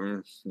be like,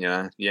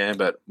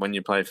 but when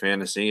you play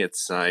fantasy,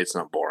 it's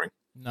not boring.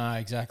 No,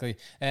 exactly.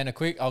 And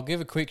I'll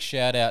give a quick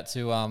shout out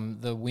to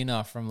the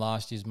winner from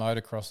last year's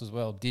motocross as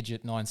well,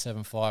 Digit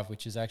 975,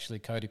 which is actually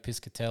Cody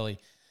Piscatelli,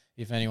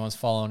 if anyone's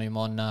following him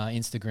on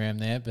Instagram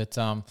there. But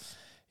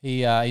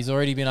he's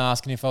already been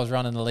asking if I was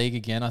running the league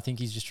again. I think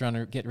he's just trying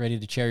to get ready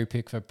to cherry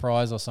pick for a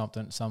prize or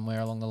something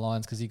somewhere along the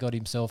lines, because he got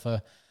himself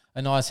a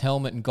nice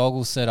helmet and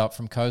goggles set up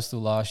from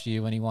Coastal last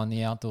year when he won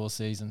the outdoor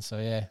season. So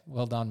yeah,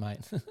 well done, mate.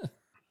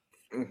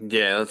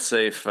 Yeah, let's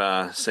see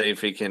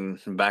if he can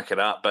back it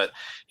up. But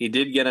he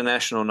did get a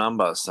national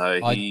number, so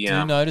I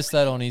do notice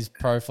that on his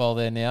profile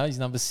there now. He's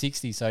number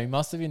 60, so he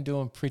must have been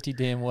doing pretty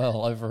damn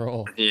well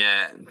overall.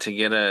 Yeah, to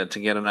get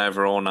an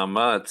overall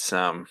number,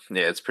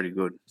 it's pretty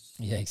good.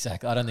 Yeah,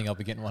 exactly. I don't think I'll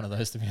be getting one of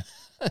those to be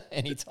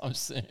anytime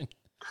soon.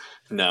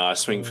 No, I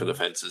swing for the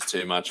fences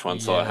too much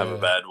once I have a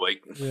bad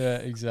week. Yeah,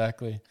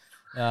 exactly.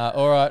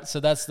 All right, so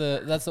that's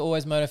the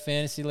Always Moto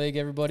Fantasy League,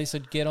 everybody. So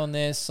get on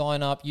there,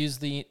 sign up, use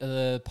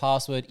the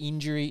password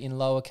injury in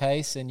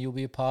lowercase, and you'll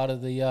be a part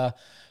of the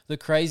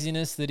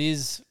craziness that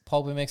is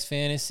Pulp MX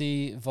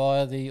Fantasy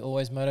via the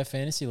Always Moto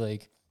Fantasy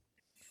League.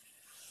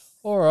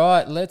 All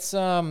right, let's.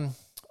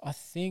 I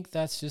think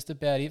that's just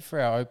about it for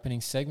our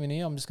opening segment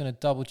here. I'm just going to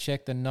double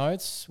check the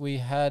notes. We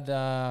had.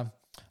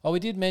 We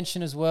did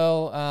mention as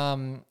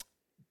well.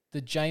 The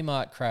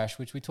J-Mart crash,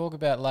 which we talk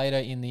about later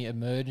in the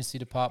emergency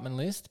department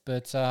list.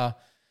 But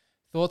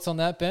thoughts on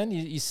that, Ben?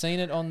 You seen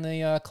it on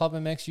the Club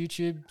MX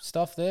YouTube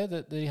stuff there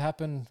that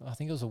happened, I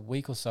think it was a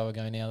week or so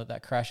ago now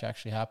that crash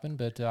actually happened,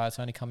 but it's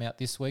only come out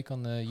this week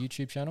on the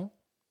YouTube channel.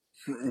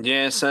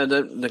 Yeah, so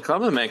the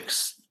Club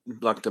MX,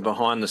 like the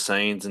behind the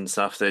scenes and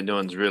stuff they're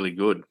doing is really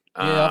good.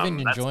 Yeah, I've been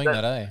enjoying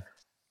that, eh?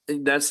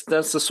 That's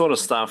the sort of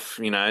stuff,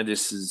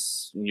 this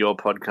is your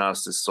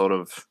podcast is sort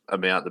of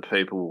about the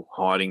people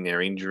hiding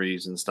their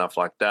injuries and stuff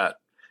like that.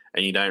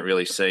 And you don't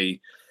really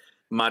see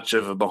much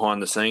of a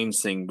behind the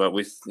scenes thing, but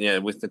with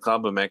the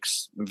Club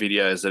MX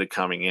videos that are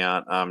coming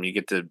out, you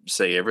get to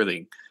see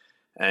everything.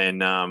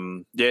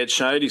 And it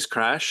showed his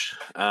crash.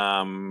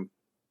 It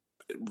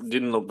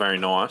didn't look very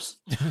nice.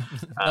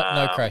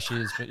 No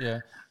crashes, but yeah.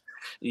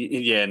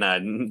 Yeah, no,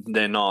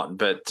 they're not.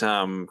 But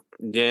no,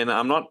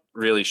 I'm not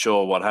really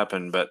sure what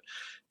happened. But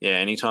yeah,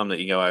 anytime that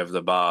you go over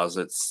the bars,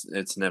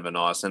 it's never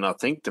nice. And I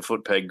think the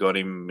foot peg got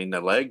him in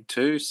the leg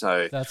too.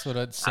 So that's what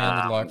it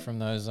sounded like from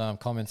those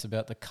comments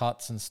about the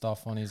cuts and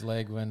stuff on his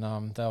leg when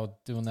they were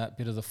doing that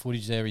bit of the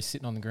footage there. He's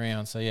sitting on the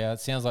ground. So yeah, it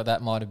sounds like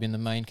that might have been the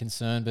main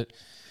concern. But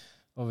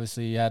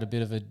obviously, he had a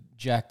bit of a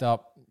jacked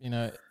up,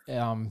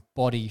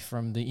 body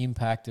from the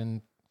impact,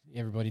 and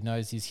everybody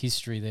knows his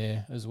history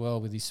there as well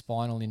with his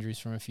spinal injuries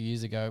from a few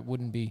years ago. It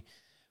wouldn't be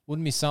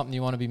something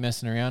you want to be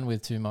messing around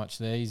with too much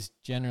there. He's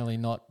generally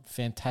not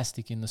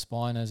fantastic in the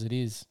spine as it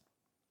is.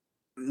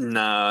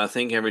 No, I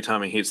think every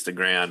time he hits the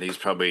ground, he's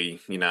probably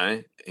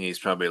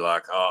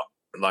like,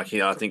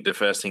 I think the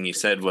first thing he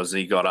said was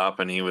he got up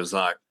and he was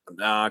like,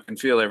 I can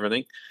feel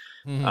everything.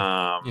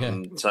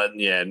 Mm-hmm. So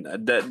yeah,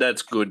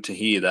 that's good to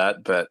hear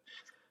that. But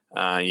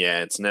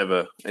it's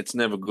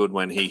never good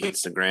when he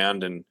hits the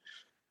ground. And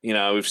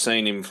we've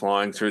seen him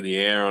flying through the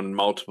air on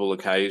multiple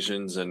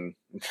occasions, and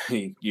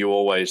you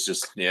always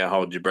just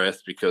hold your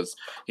breath because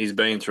he's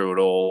been through it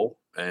all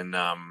and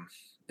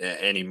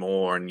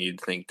anymore, and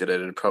you'd think that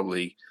it'd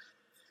probably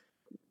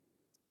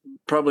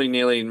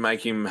nearly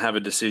make him have a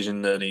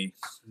decision that he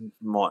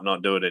might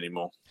not do it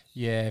anymore.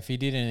 Yeah, if he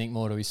did anything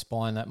more to his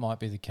spine, that might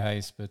be the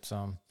case. But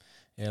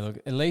look,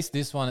 at least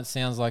this one, it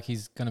sounds like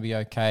he's going to be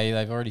okay.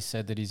 They've already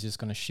said that he's just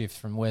going to shift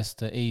from west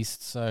to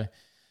east, so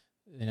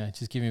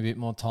just give him a bit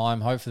more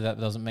time. Hopefully that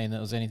doesn't mean that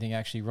there was anything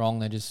actually wrong.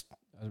 They just,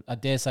 I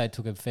dare say, it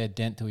took a fair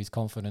dent to his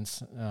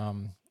confidence.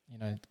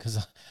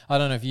 Because I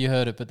don't know if you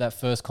heard it, but that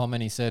first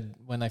comment he said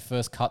when they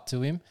first cut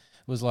to him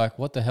was like,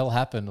 "What the hell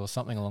happened?" or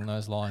something along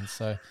those lines.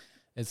 So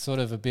it's sort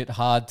of a bit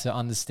hard to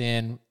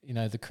understand,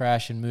 the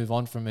crash and move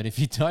on from it if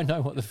you don't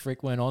know what the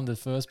frick went on in the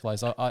first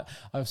place.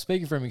 I'm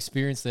speaking from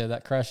experience there.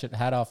 That crash at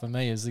Hattah for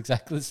me is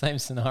exactly the same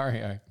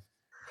scenario.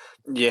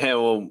 Yeah,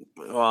 well,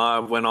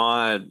 when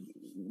I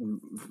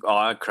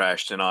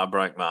crashed and I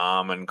broke my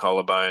arm and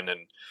collarbone,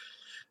 and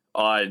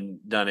I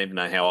don't even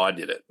know how I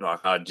did it.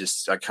 Like I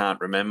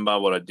can't remember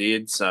what I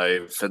did.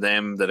 So for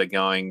them that are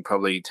going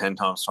probably 10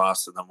 times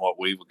faster than what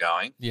we were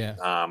going, yeah.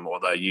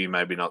 Although you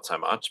maybe not so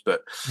much,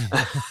 but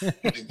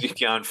you're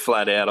going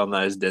flat out on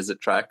those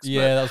desert tracks.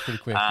 Yeah, but, that was pretty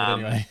quick. But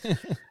anyway,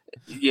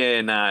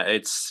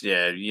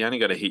 you only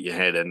got to hit your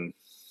head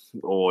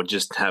or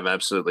just have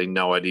absolutely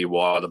no idea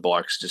why the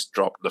bike's just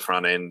dropped the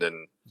front end,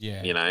 and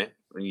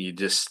you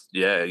just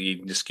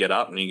get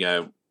up and you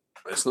go,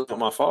 it's not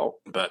my fault,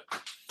 but.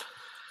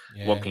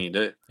 Yeah. What can you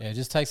do? Yeah, it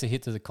just takes a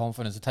hit to the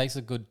confidence. It takes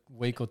a good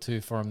week or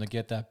two for him to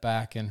get that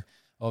back, and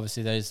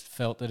obviously they just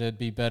felt that it'd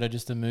be better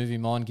just to move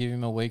him on, give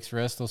him a week's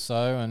rest or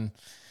so, and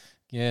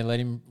let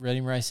him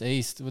race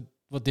east.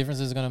 What difference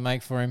is it going to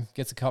make for him?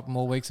 Gets a couple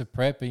more weeks of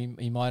prep.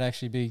 He might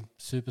actually be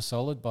super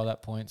solid by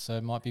that point, so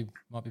it might be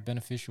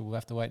beneficial. We'll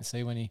have to wait and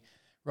see when he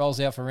rolls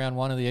out for round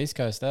one of the East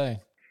Coast, eh?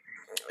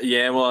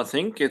 Yeah, well, I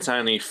think it's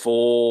only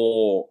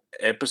 4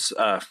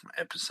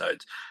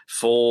 episodes,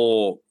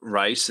 4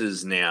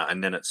 races now,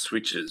 and then it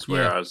switches,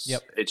 whereas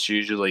it's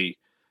usually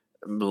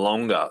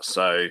longer.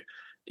 So,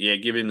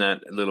 give him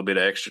that little bit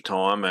of extra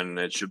time and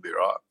it should be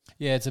right.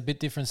 Yeah, it's a bit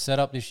different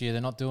setup this year.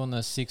 They're not doing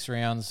the 6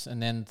 rounds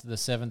and then the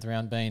 7th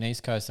round being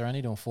East Coast. They're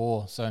only doing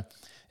 4. So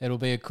it'll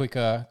be a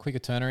quicker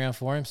turnaround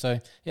for him. So,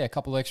 a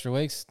couple of extra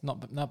weeks,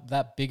 not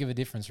that big of a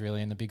difference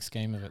really in the big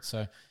scheme of it.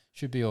 So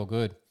should be all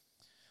good.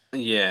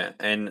 Yeah,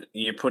 and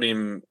you put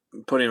him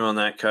on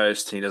that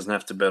coast. He doesn't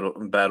have to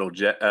battle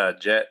Jet.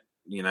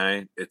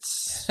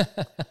 It's.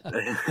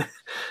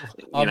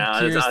 I'm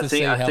curious to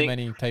see how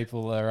many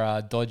people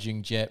are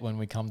dodging Jet when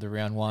we come to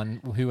round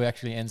one. Who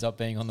actually ends up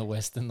being on the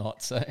West and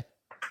not? So.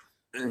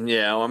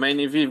 Yeah, well, I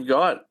mean, if you've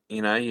got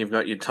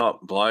your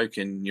top bloke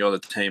and you're the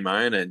team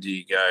owner, do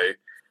you go,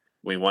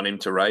 we want him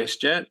to race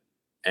Jet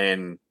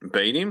and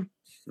beat him?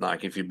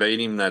 Like if you beat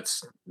him,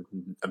 that's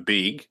a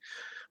big.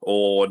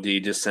 Or do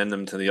you just send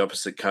them to the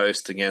opposite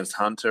coast against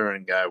Hunter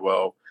and go,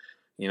 well,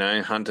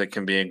 Hunter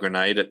can be a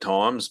grenade at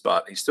times,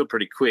 but he's still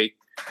pretty quick.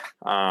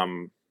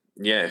 Who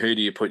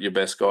do you put your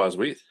best guys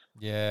with?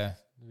 Yeah,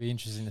 it'll be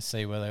interesting to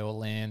see where they all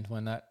land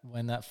when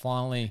that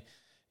finally,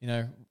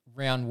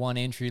 round one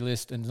entry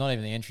list, and it's not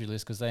even the entry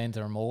list because they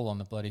enter them all on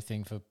the bloody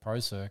thing for Pro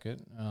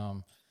Circuit.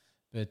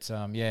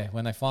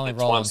 When they finally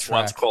roll on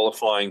track. Once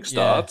qualifying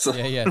starts.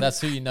 Yeah,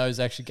 that's who you know is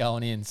actually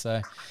going in.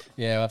 So,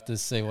 we'll have to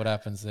see what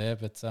happens there,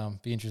 but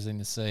be interesting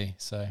to see.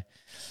 So,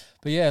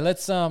 but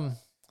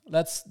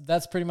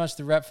that's pretty much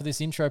the wrap for this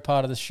intro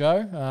part of the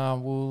show.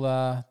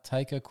 We'll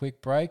take a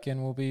quick break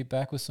and we'll be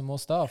back with some more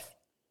stuff.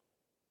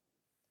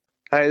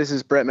 Hey, this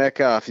is Brett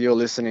Metcalf. You're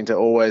listening to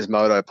Always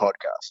Moto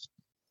Podcast.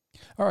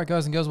 All right,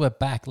 guys and girls, we're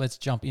back. Let's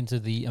jump into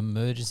the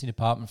emergency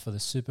department for the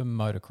Super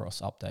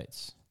Motocross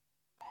updates.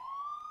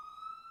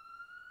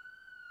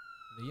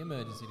 The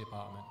emergency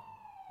department,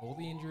 all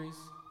the injuries,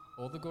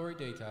 all the gory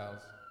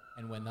details,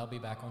 and when they'll be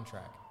back on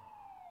track.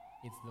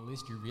 It's the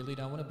list you really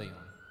don't want to be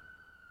on.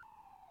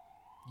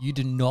 You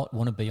do not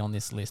want to be on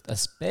this list,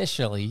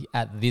 especially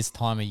at this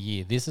time of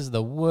year. This is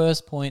the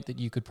worst point that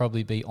you could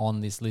probably be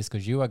on this list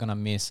because you are going to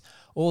miss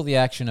all the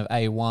action of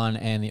A1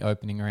 and the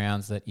opening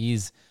rounds that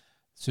is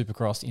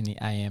Supercross in the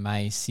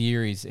AMA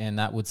series, and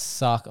that would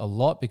suck a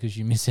lot because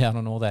you miss out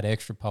on all that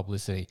extra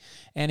publicity.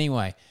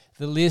 Anyway,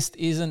 the list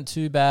isn't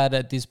too bad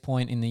at this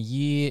point in the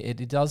year.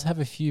 It does have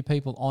a few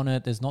people on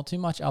it. There's not too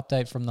much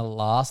update from the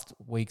last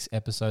week's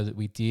episode that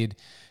we did,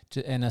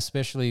 and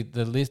especially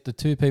the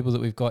 2 people that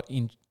we've got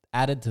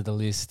added to the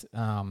list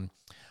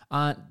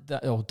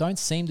don't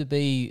seem to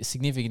be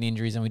significant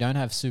injuries, and we don't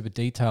have super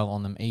detail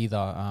on them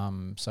either.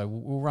 So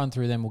we'll run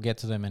through them. We'll get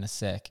to them in a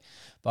sec.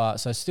 But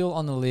so still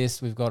on the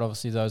list, we've got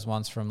obviously those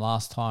ones from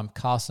last time.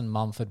 Carson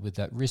Mumford with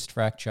that wrist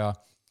fracture.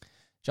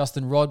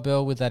 Justin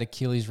Rodbell with that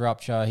Achilles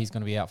rupture. He's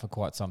going to be out for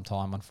quite some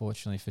time,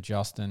 unfortunately, for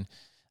Justin.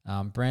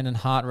 Brandon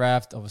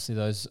Hartraft, obviously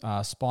those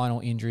spinal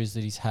injuries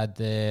that he's had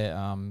there,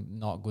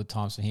 not good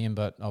times for him,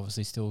 but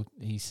obviously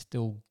he's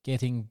still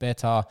getting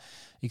better.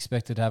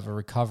 Expected to have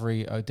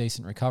a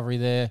decent recovery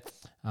there.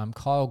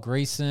 Kyle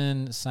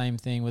Greason, same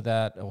thing with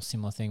that, or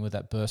similar thing with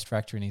that burst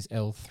fracture in his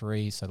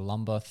L3, so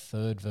lumbar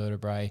third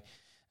vertebrae.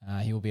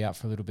 He will be out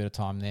for a little bit of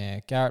time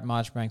there. Garrett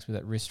Marchbanks with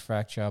that wrist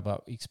fracture,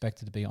 but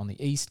expected to be on the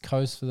East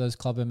Coast for those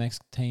Club MX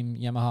Team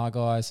Yamaha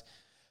guys.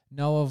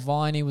 Noah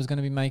Viney was going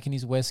to be making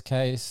his West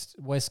Coast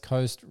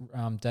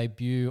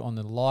debut on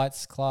the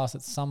lights class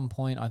at some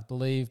point, I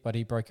believe, but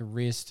he broke a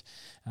wrist,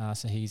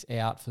 so he's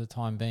out for the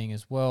time being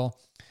as well.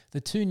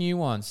 The 2 new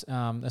ones,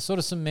 there's sort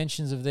of some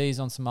mentions of these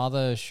on some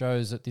other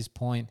shows at this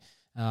point.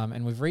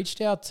 And we've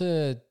reached out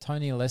to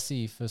Tony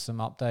Alessi for some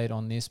update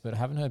on this, but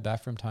haven't heard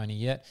back from Tony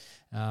yet.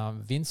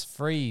 Vince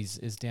Freeze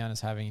is down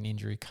as having an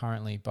injury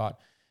currently, but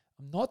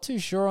I'm not too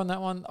sure on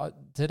that one.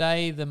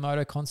 Today, the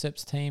Moto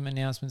Concepts team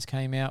announcements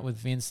came out with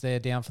Vince there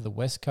down for the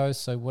West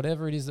Coast. So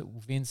whatever it is that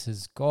Vince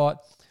has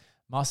got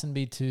mustn't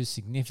be too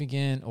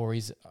significant, or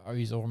he's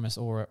almost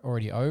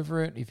already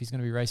over it. If he's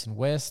going to be racing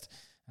West,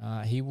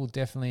 he will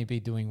definitely be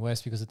doing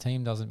West because the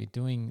team doesn't be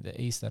doing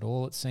the East at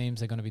all, it seems.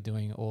 They're going to be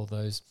doing all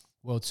those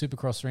World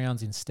Supercross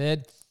rounds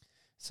instead.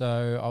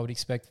 So I would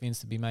expect Vince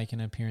to be making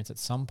an appearance at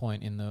some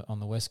point on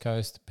the West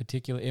Coast.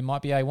 Particularly, it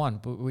might be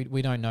A1, but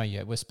we don't know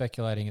yet. We're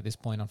speculating at this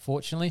point,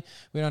 unfortunately.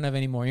 We don't have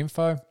any more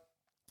info.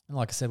 And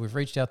like I said, we've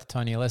reached out to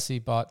Tony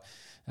Alessi, but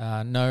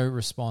no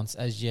response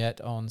as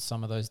yet on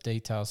some of those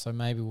details. So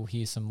maybe we'll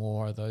hear some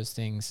more of those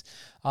things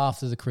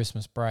after the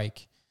Christmas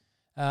break.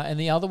 And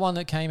the other one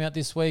that came out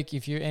this week,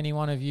 if you're any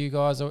one of you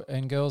guys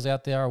and girls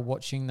out there are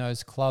watching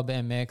those Club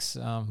MX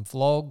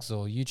vlogs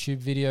or YouTube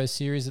video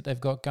series that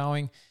they've got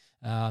going,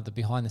 the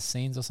behind the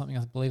scenes or something,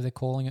 I believe they're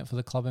calling it, for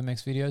the Club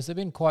MX videos. They've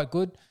been quite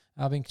good.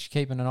 I've been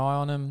keeping an eye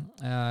on them.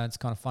 It's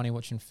kind of funny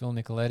watching Phil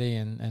Nicoletti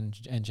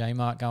and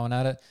J-Mart going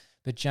at it.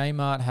 But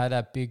J-Mart had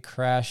a big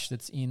crash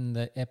that's in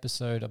the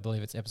episode, I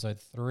believe it's episode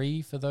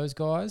 3 for those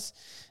guys.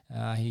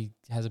 He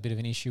has a bit of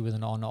an issue with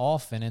an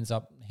on-off and ends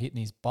up hitting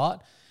his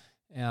butt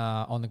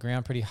on the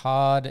ground pretty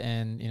hard,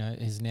 and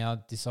has now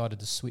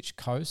decided to switch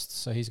coasts.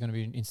 So he's going to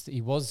be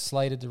he was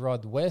slated to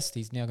ride the West.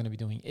 He's now going to be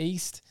doing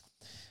East,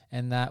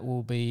 and that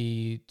will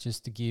be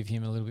just to give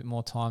him a little bit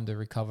more time to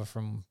recover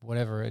from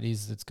whatever it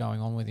is that's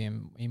going on with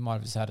him. He might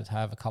have just had to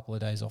have a couple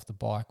of days off the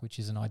bike, which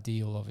isn't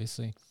ideal,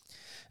 obviously.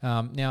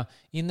 Now,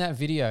 in that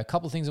video, a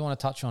couple of things I want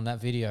to touch on that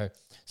video.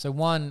 So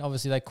one,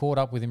 obviously they caught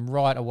up with him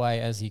right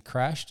away as he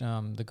crashed.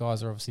 The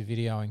guys are obviously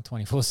videoing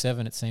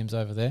 24/7, it seems,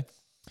 over there.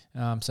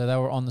 So they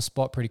were on the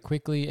spot pretty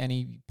quickly, and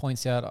he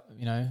points out,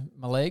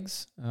 my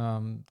legs,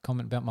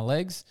 comment about my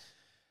legs.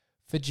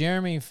 For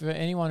Jeremy, for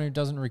anyone who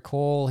doesn't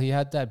recall, he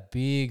had that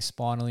big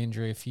spinal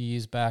injury a few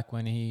years back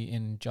when he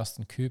and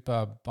Justin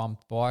Cooper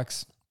bumped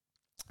bikes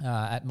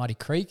at Muddy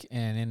Creek,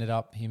 and ended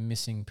up him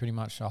missing pretty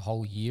much a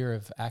whole year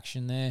of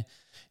action there.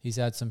 He's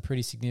had some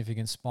pretty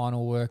significant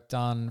spinal work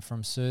done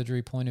from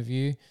surgery point of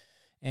view.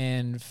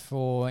 And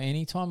for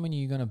any time when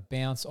you're going to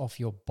bounce off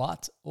your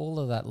butt, all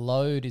of that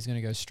load is going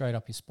to go straight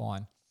up your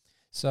spine.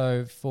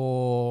 So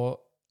for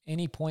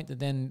any point that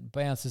then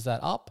bounces that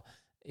up,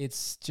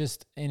 it's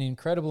just an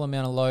incredible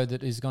amount of load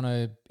that is going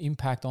to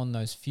impact on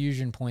those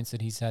fusion points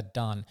that he's had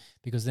done,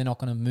 because they're not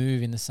going to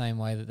move in the same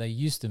way that they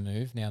used to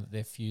move now that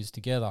they're fused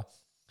together.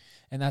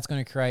 And that's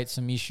going to create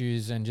some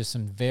issues and just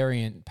some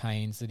variant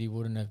pains that he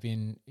wouldn't have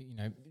been,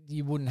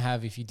 you wouldn't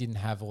have if you didn't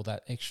have all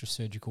that extra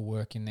surgical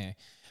work in there.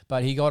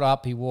 But he got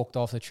up, he walked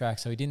off the track,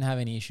 so he didn't have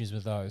any issues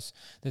with those.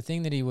 The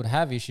thing that he would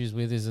have issues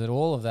with is that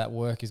all of that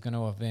work is going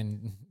to have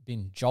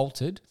been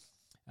jolted.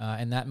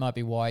 And that might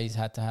be why he's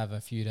had to have a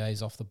few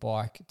days off the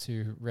bike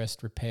to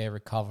rest, repair,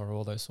 recover,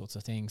 all those sorts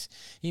of things.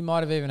 He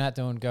might have even had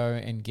to go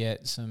and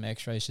get some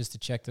x-rays just to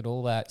check that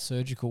all that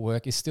surgical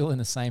work is still in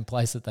the same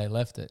place that they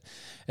left it.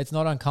 It's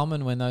not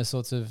uncommon when those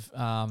sorts of,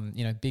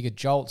 bigger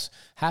jolts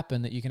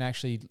happen that you can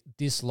actually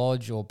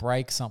dislodge or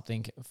break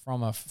something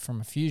from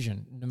a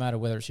fusion, no matter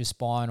whether it's your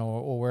spine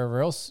or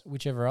wherever else,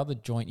 whichever other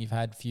joint you've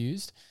had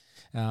fused.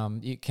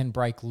 It can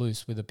break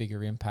loose with a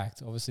bigger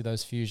impact. Obviously,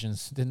 those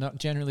fusions, they're not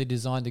generally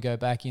designed to go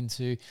back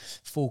into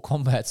full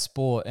combat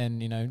sport and,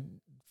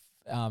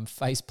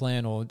 face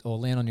plant or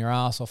land on your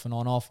ass off and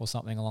on-off or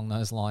something along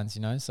those lines,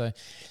 So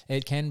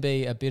it can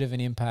be a bit of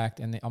an impact,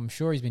 and I'm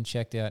sure he's been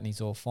checked out and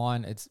he's all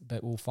fine.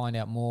 But we'll find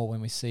out more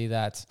when we see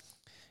that,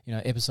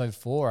 episode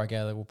 4, I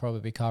gather, we'll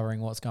probably be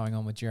covering what's going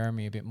on with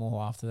Jeremy a bit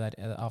more after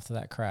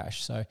that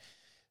crash. So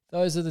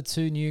those are the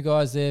two new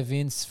guys there,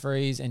 Vince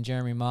Freeze and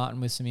Jeremy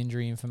Martin, with some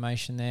injury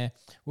information there.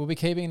 We'll be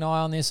keeping an eye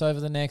on this over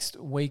the next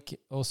week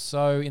or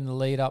so in the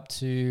lead up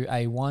to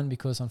A1,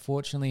 because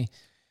unfortunately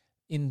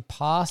in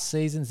past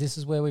seasons, this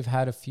is where we've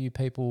had a few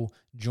people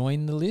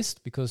join the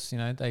list because,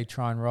 they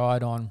try and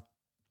ride on,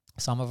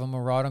 some of them will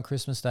ride on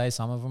Christmas Day,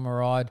 some of them will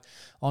ride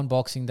on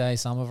Boxing Day,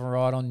 some of them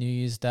ride on New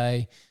Year's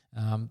Day.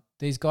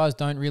 These guys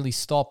don't really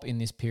stop in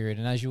this period,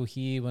 and as you'll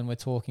hear when we're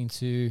talking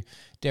to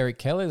Derek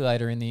Kelly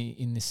later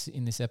in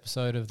this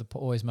episode of the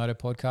Always Moto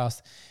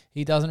podcast,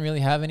 he doesn't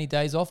really have any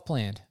days off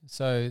planned.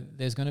 So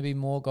there's going to be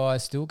more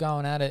guys still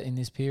going at it in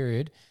this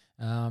period.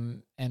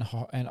 And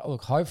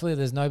look, hopefully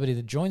there's nobody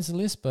that joins the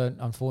list, but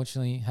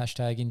unfortunately,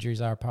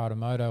 #injuries are a part of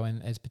moto,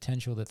 and there's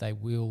potential that they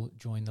will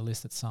join the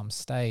list at some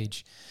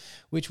stage,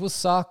 which will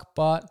suck,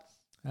 but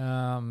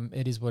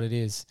it is what it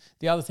is.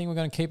 The other thing we're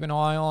going to keep an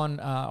eye on,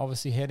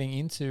 obviously heading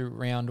into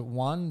round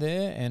 1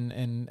 there,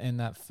 and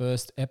that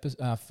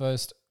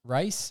first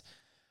race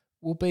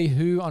will be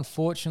who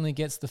unfortunately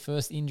gets the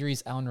first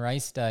injuries on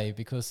race day,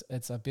 because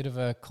it's a bit of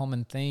a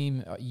common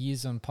theme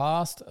years on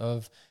past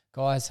of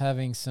guys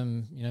having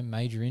some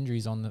major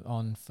injuries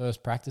on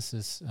first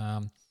practices.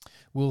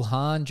 Will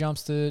Hahn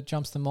jumps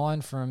to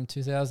mind from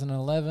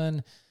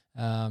 2011.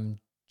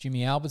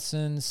 Jimmy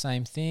Albertson,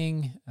 same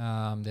thing.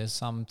 There's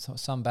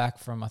some back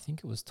from, I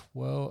think it was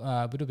 12,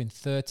 it would have been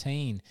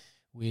 13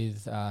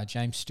 with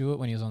James Stewart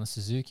when he was on the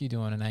Suzuki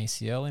doing an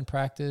ACL in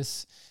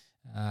practice.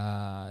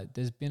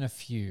 There's been a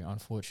few,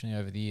 unfortunately,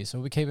 over the years. So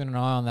we're keeping an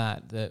eye on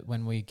that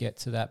when we get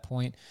to that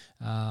point,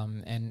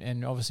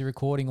 and obviously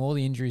recording all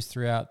the injuries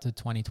throughout the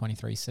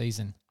 2023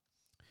 season.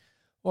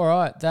 All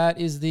right,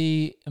 that is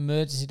the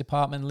emergency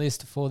department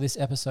list for this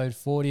episode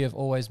 40 of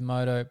Always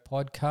Moto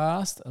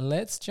podcast.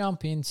 Let's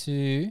jump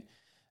into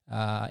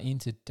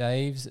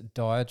Dave's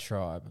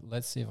diatribe.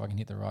 Let's see if I can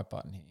hit the right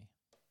button here.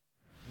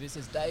 This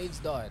is Dave's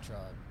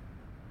diatribe.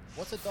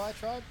 What's a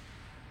diatribe?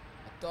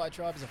 A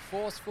diatribe is a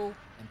forceful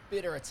and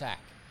bitter attack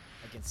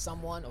against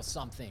someone or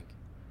something.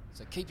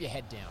 So keep your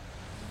head down.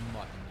 You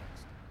might be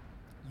next.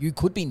 You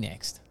could be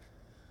next.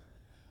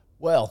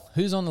 Well,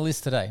 who's on the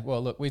list today?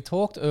 Well, look, we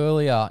talked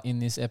earlier in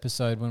this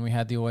episode when we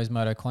had the Always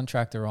Moto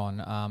contractor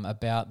on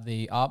about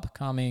the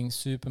upcoming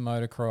Super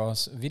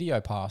Motocross video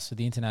pass for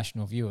the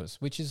international viewers,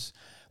 which is,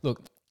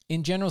 look,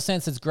 in general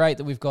sense, it's great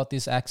that we've got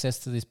this access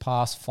to this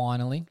pass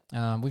finally.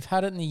 We've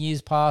had it in the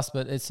years past,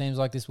 but it seems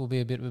like this will be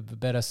a bit of a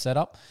better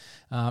setup,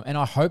 and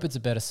I hope it's a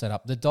better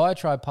setup. The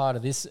diatribe part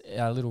of this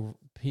little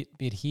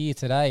bit here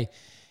today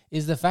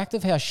is the fact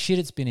of how shit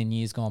it's been in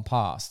years gone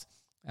past.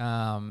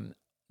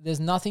 There's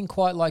nothing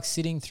quite like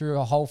sitting through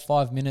a whole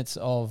 5 minutes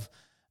of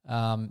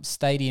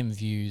stadium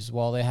views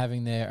while they're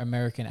having their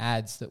American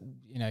ads that,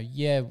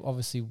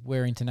 obviously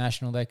we're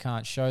international, they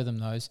can't show them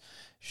those.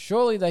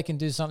 Surely they can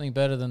do something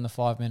better than the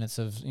 5 minutes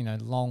of,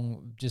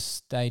 long just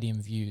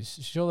stadium views.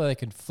 Surely they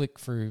could flick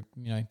through,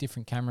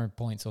 different camera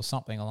points or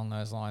something along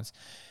those lines.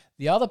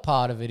 The other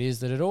part of it is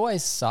that it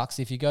always sucks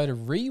if you go to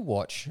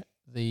rewatch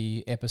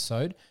the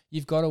episode,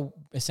 you've got to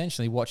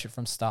essentially watch it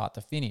from start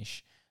to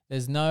finish.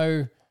 There's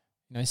no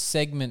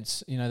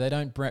segments, they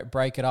don't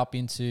break it up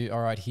into, all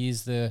right,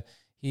 here's the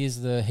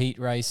heat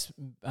race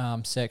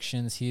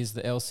sections, here's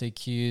the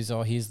LCQs,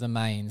 or here's the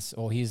mains,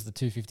 or here's the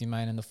 250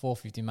 main and the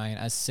 450 main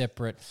as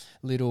separate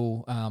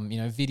little,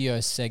 video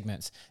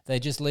segments. They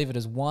just leave it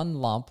as one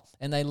lump,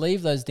 and they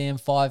leave those damn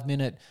 5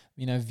 minute,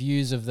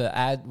 views of the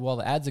ad while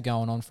the ads are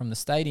going on from the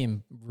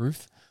stadium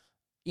roof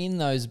in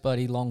those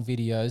bloody long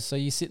videos. So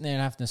you're sitting there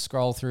and having to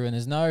scroll through, and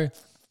there's no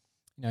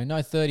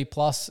 30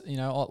 plus,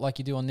 like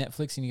you do on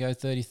Netflix, and you go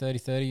 30, 30,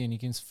 30, and you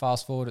can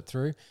fast forward it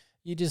through.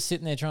 You're just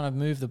sitting there trying to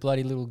move the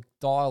bloody little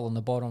dial on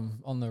the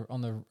bottom on the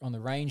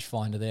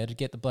rangefinder there to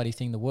get the bloody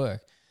thing to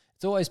work.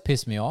 It's always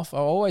pissed me off. I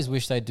always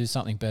wish they'd do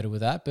something better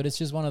with that, but it's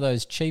just one of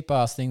those cheap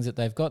ass things that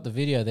they've got the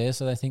video there,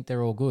 so they think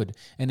they're all good,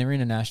 and they're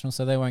international,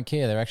 so they won't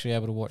care. They're actually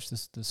able to watch the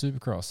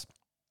Supercross.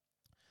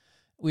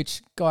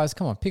 Which, guys,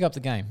 come on, pick up the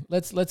game.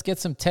 Let's get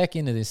some tech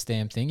into this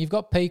damn thing. You've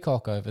got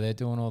Peacock over there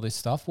doing all this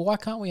stuff. Why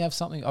can't we have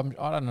something? I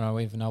don't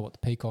even know what the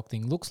Peacock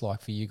thing looks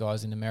like for you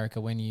guys in America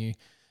when you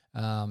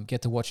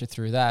get to watch it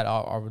through that.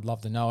 I would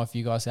love to know if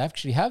you guys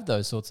actually have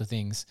those sorts of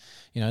things.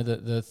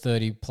 The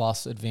 30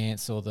 plus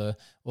advance or the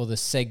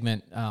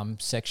segment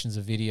sections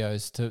of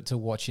videos to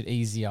watch it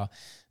easier.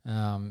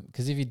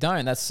 Because if you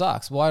don't, that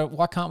sucks.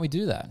 Why can't we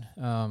do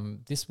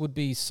that? This would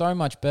be so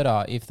much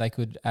better if they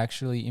could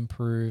actually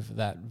improve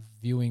that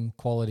viewing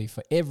quality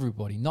for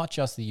everybody, not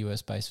just the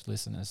US-based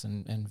listeners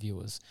and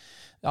viewers.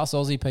 Us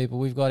Aussie people,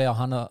 we've got our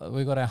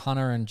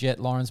Hunter and Jet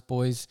Lawrence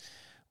boys.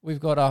 We've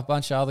got a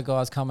bunch of other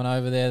guys coming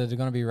over there that are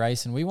going to be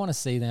racing. We want to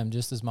see them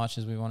just as much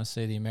as we want to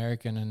see the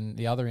American and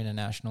the other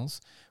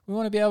internationals. We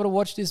want to be able to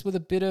watch this with a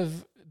bit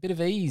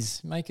of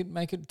ease. Make it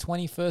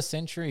 21st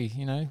century.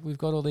 We've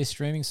got all these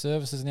streaming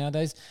services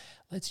nowadays.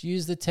 Let's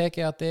use the tech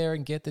out there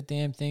and get the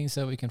damn thing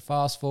so we can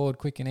fast forward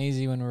quick and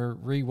easy when we're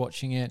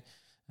rewatching it.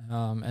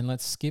 And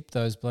let's skip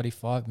those bloody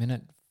 5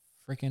 minute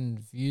freaking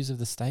views of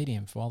the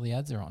stadium while the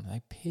ads are on.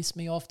 They piss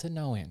me off to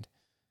no end.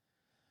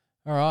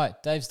 All right,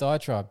 Dave's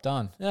diatribe,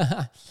 done.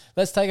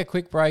 Let's take a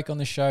quick break on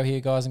the show here,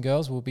 guys and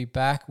girls. We'll be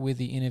back with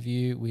the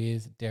interview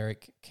with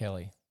Derek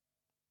Kelly.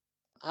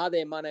 Hi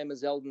there, my name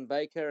is Eldon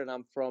Baker, and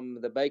I'm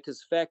from the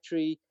Baker's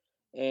Factory,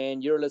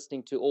 and you're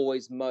listening to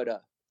Always Moto.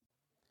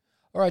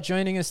 All right,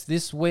 joining us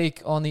this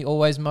week on the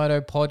Always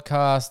Moto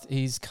podcast,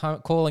 he's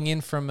calling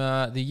in from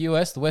the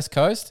US, the West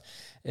Coast.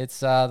 It's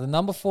the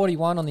number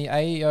 41 on the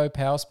AEO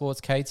Power Sports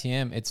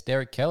KTM. It's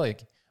Derek Kelly.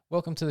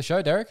 Welcome to the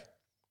show, Derek.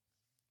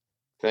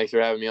 Thanks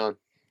for having me on.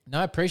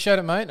 No, appreciate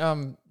it, mate.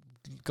 I'm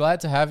glad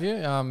to have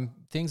you.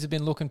 Things have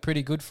been looking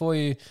pretty good for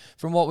you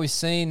from what we've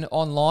seen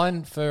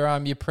online for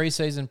your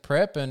preseason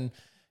prep, and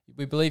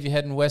we believe you're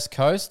heading West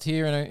Coast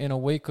here in a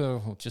week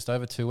or just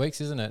over 2 weeks,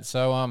 isn't it?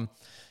 So,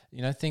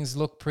 things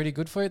look pretty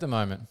good for you at the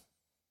moment.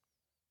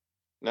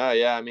 No,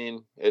 yeah, I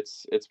mean,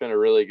 it's been a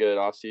really good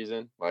off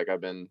season. Like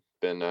I've been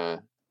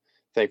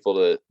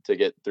thankful to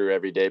get through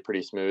every day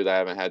pretty smooth. I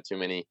haven't had too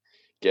many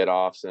get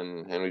offs,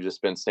 and we've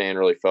just been staying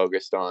really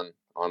focused on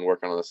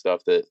working on the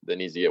stuff that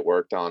needs to get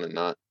worked on, and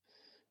not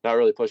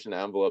really pushing the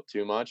envelope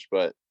too much,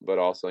 but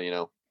also,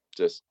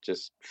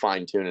 just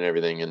fine tuning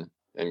everything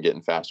and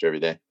getting faster every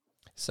day.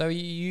 So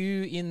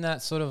you in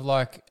that sort of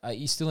like, are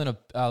you still in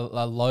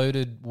a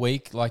loaded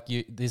week? Like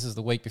this is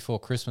the week before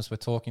Christmas we're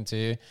talking to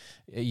you.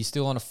 Are you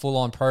still on a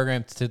full-on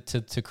program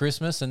to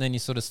Christmas, and then you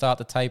sort of start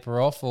to taper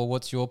off? Or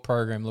what's your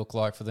program look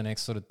like for the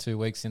next sort of 2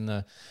 weeks in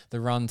the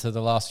run to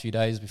the last few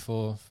days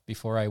before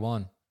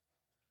A1?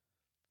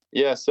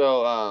 Yeah,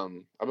 so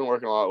I've been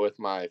working a lot with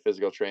my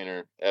physical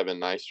trainer, Evan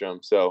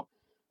Nystrom. So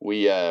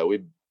we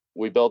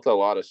built a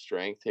lot of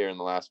strength here in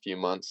the last few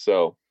months.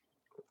 So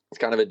it's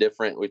kind of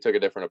we took a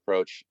different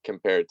approach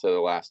compared to the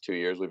last 2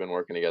 years we've been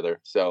working together.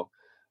 So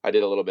I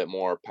did a little bit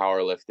more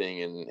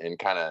powerlifting and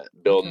kind of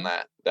building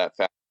that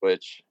fat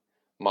twitch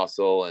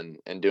muscle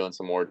and doing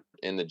some more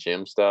in the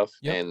gym stuff.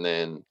 Yep. And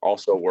then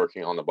also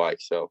working on the bike.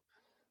 So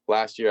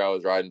last year I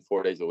was riding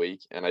 4 days a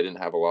week, and I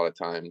didn't have a lot of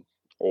time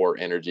or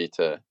energy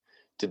to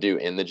do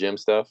in the gym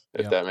stuff,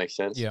 if that makes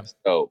sense. Yeah.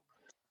 So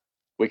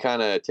we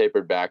kind of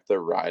tapered back the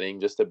riding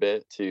just a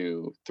bit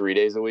to 3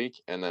 days a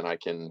week, and then I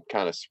can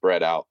kind of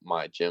spread out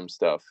my gym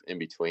stuff in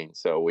between.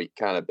 So we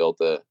kind of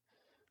built a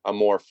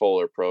more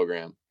fuller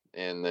program,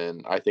 and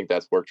then I think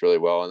that's worked really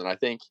well. And then I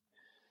think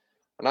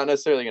I'm not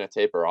necessarily going to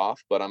taper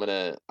off, but I'm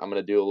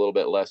gonna do a little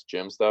bit less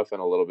gym stuff and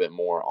a little bit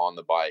more on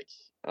the bike,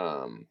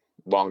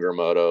 longer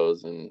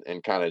motos,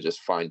 and kind of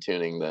just fine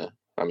tuning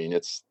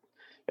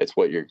it's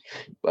what you're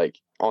like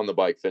on the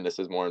bike. Fitness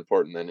is more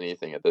important than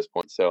anything at this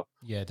point. So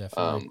yeah,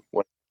 definitely.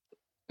 When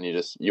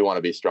you want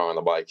to be strong on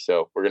the bike.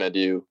 So we're going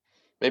to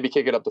maybe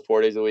kick it up to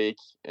 4 days a week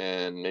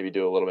and maybe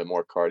do a little bit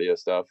more cardio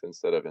stuff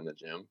instead of in the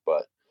gym.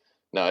 But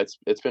no,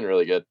 it's been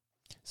really good.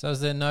 So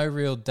is there no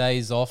real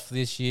days off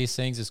this year,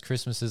 seeing as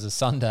Christmas is a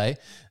Sunday,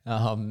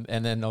 and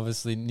then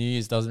obviously New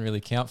Year's doesn't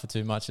really count for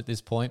too much at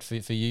this point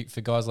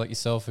for guys like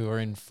yourself who are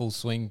in full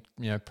swing,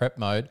 prep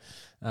mode.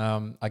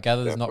 I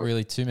gather there's not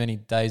really too many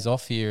days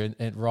off here,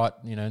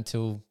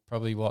 until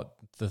probably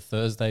the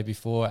Thursday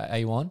before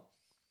A1.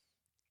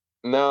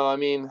 No, I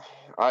mean,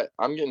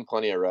 I'm getting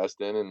plenty of rest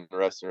in and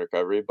rest and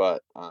recovery,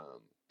 but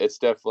it's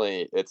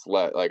definitely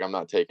like I'm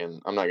not going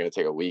to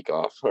take a week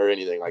off or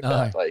anything like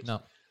that. Like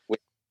no.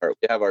 We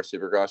have our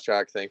Supercross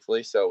track,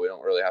 thankfully, so we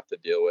don't really have to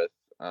deal with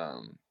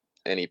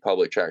any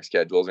public track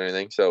schedules or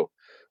anything. So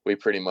we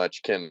pretty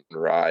much can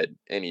ride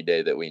any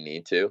day that we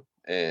need to.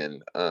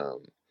 And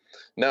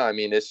no, I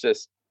mean, it's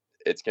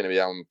going to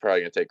be, I'm probably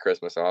going to take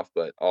Christmas off,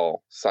 but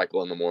I'll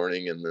cycle in the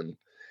morning and then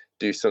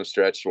do some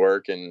stretch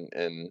work and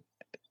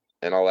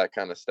all that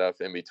kind of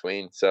stuff in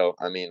between. So,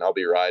 I mean, I'll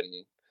be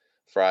riding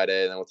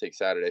Friday, and then we'll take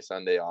Saturday,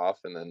 Sunday off,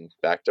 and then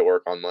back to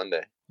work on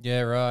Monday.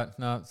 Yeah, right.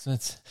 No,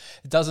 it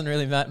doesn't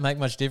really make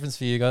much difference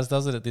for you guys,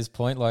 does it, at this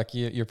point? Like,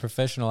 you're a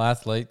professional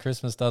athlete.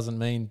 Christmas doesn't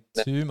mean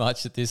too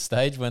much at this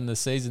stage when the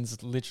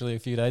season's literally a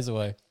few days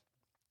away.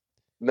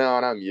 No,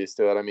 and I'm used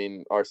to it. I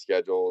mean, our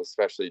schedule,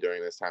 especially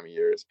during this time of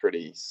year, is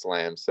pretty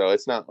slammed. So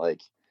it's not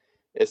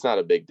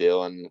a big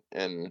deal.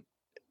 And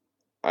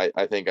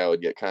I think I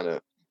would get kind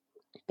of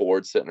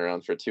bored sitting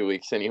around for 2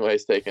 weeks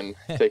anyways, taking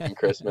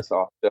Christmas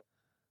off. So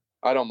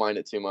I don't mind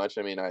it too much.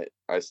 I mean, I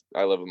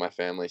live with my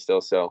family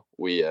still, so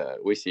we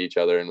see each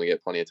other and we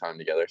get plenty of time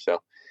together.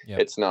 So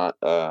It's not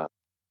a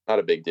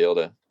big deal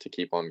to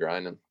keep on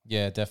grinding.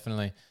 Yeah,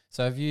 definitely.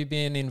 So have you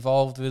been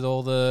involved with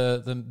all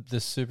the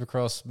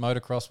Supercross,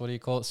 motocross, what do you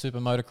call it, Super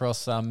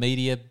Motocross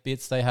media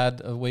bits they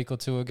had a week or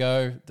two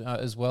ago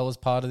as well as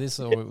part of this,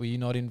 or were you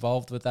not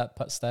involved with that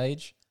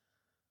stage?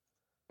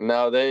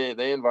 No,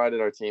 they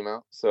invited our team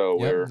out, so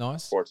we're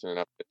nice. Fortunate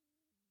enough to do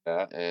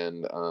that,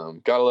 and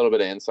got a little bit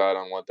of insight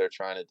on what they're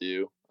trying to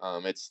do.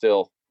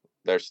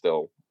 They're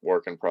still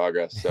work in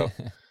progress. So,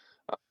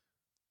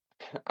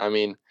 I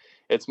mean,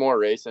 it's more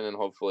racing, and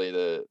hopefully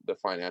the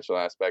financial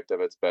aspect of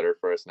it's better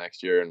for us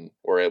next year, and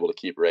we're able to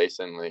keep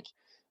racing.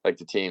 Like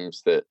the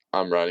teams that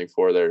I'm riding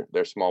for,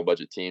 they're small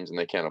budget teams, and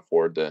they can't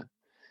afford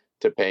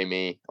to pay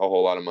me a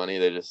whole lot of money.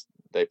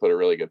 They put a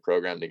really good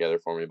program together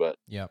for me, but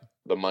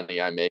the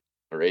money I make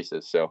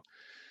races. So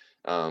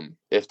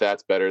if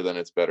that's better, then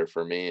it's better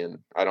for me, and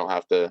I don't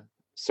have to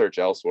search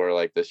elsewhere.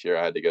 Like this year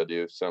I had to go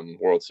do some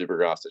World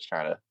Supercross to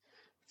try to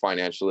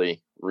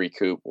financially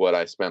recoup what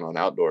I spent on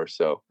outdoors.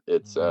 So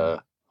it's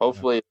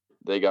hopefully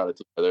they got it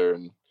together,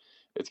 and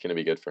it's going to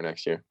be good for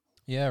next year.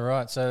 Yeah,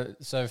 right. So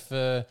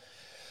for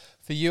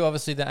you,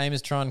 obviously the aim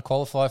is try and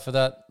qualify for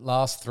that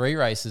last 3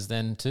 races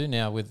then too,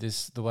 now with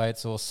the way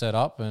it's all set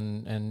up,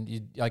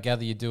 and I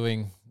gather you're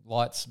doing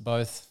lights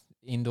both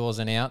indoors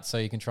and out, so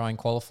you can try and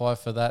qualify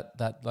for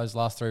those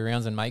last 3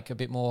 rounds and make a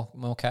bit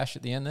more cash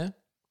at the end there.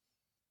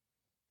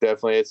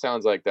 Definitely, it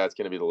sounds like that's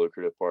going to be the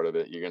lucrative part of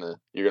it. You're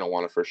gonna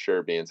want to for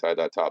sure be inside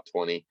that top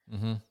 20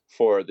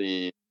 for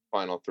the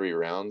final 3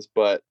 rounds.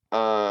 But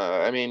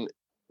I mean,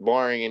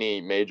 barring any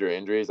major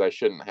injuries, I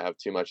shouldn't have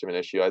too much of an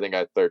issue. I think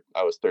I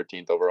was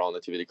 13th overall in the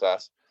 250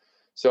 class,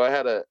 so I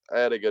had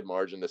a good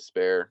margin to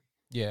spare.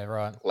 Yeah,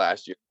 right.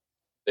 Last year,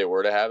 if they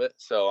were to have it,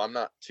 so I'm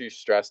not too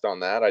stressed on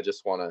that.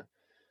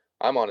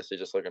 I'm honestly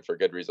just looking for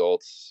good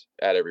results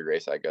at every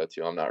race I go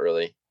to. I'm not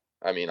really,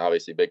 I mean,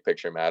 obviously big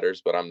picture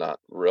matters, but I'm not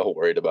real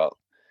worried about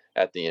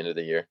at the end of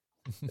the year.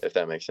 if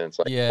that makes sense,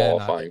 like Yeah,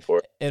 qualifying for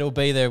it. it'll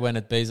be there when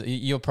it be.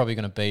 You're probably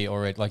going to be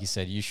already, like you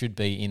said, you should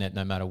be in it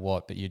no matter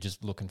what, but you're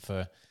just looking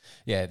for,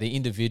 the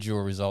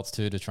individual results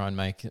too to try and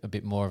make a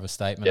bit more of a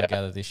statement, I Yeah.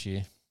 gather, this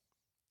year.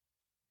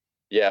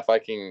 Yeah, if I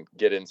can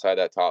get inside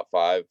that top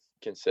 5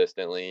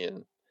 consistently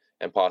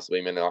and possibly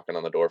even knocking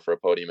on the door for a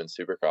podium in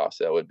Supercross,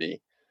 that'd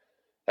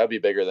be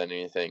bigger than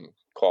anything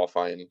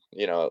qualifying.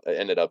 I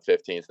ended up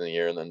 15th in the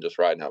year and then just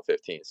riding out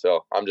 15th.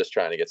 So I'm just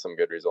trying to get some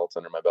good results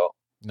under my belt.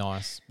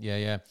 Nice.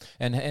 Yeah.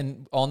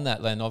 And on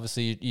that, Len,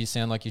 obviously you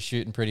sound like you're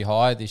shooting pretty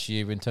high this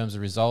year in terms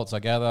of results. I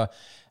gather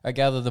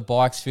the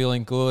bike's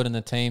feeling good and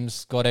the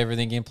team's got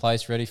everything in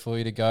place ready for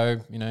you to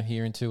go,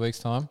 here in 2 weeks'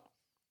 time.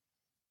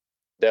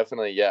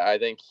 Definitely. Yeah. I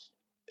think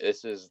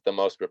this is the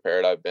most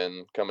prepared I've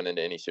been coming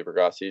into any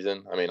Supercross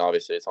season. I mean,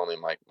 obviously it's only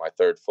my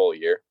 3rd full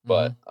year,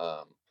 but,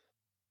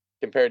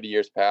 compared to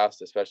years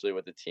past, especially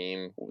with the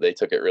team, they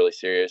took it really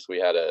serious. We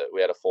had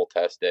a full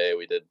test day.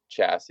 We did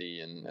chassis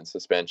and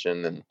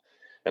suspension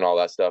and all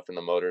that stuff. And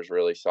the motor's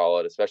really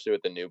solid, especially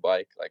with the new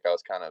bike. Like, I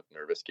was kind of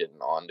nervous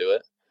getting onto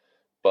it,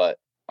 but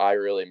I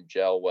really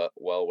gel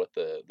well with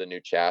the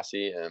new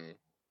chassis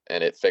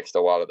and it fixed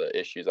a lot of the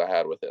issues I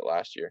had with it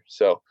last year.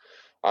 So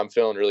I'm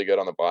feeling really good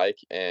on the bike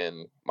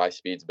and my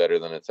speed's better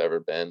than it's ever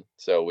been.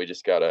 So we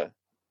just gotta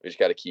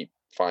keep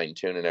fine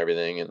tuning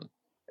everything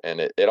and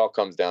it all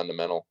comes down to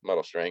mental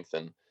strength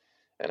and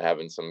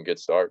having some good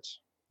starts.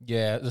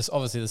 Yeah, this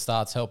obviously the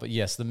starts help, but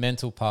yes, the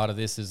mental part of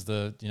this is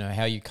the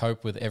how you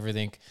cope with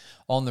everything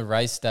on the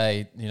race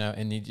day,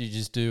 and you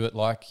just do it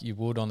like you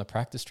would on the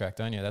practice track,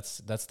 don't you? That's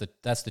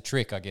the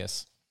trick, I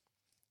guess.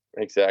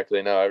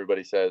 Exactly. No,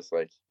 everybody says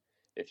like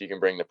if you can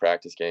bring the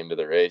practice game to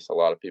the race, a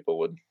lot of people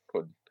would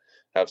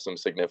have some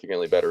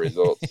significantly better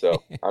results.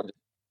 So I'm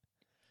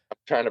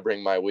trying to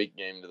bring my week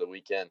game to the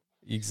weekend.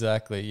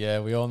 Exactly. Yeah,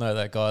 we all know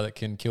that guy that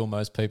can kill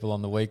most people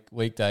on the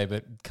weekday,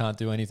 but can't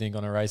do anything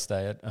on a race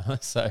day.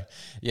 So,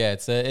 yeah,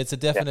 it's a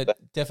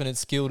definite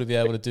skill to be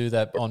able to do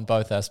that on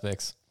both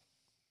aspects.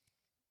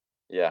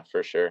 Yeah,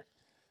 for sure.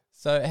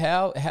 So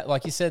how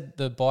like you said,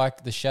 the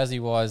bike, the chassis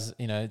wise,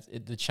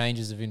 the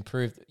changes have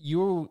improved. You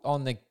were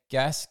on the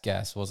gas,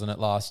 wasn't it,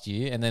 last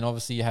year? And then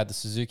obviously you had the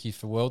Suzuki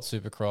for World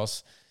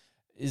Supercross.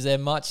 Is there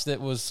much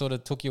that was sort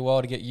of took you a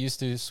while to get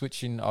used to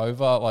switching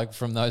over, like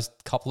from those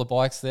couple of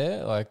bikes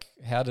there? Like,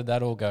 how did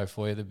that all go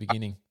for you at the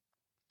beginning?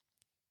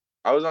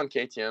 I was on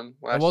KTM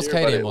last year. It was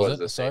KTM,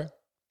 was it? Sorry.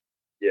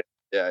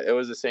 Yeah, it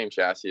was the same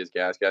chassis as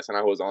Gas, and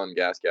I was on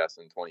Gas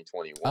in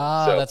 2021.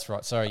 Ah, that's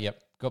right. Sorry,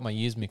 yep, got my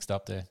years mixed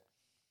up there.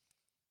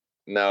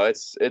 No,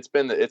 it's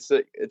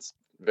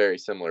very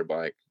similar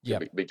bike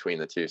between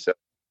the two, so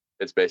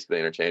it's basically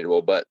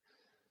interchangeable. But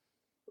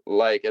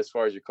like as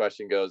far as your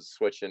question goes,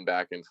 switching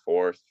back and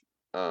forth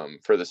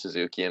for the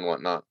Suzuki and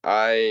whatnot,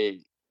 I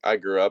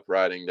grew up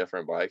riding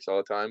different bikes all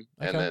the time,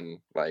 and then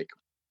like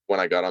when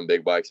I got on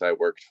big bikes, I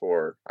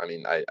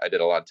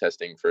did a lot of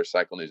testing for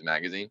Cycle News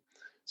magazine,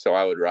 so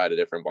I would ride a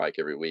different bike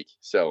every week.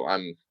 So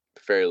I'm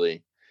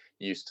fairly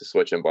used to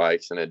switching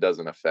bikes, and it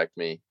doesn't affect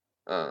me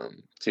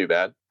too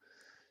bad.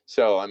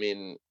 So I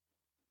mean,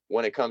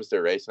 when it comes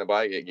to racing a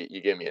bike,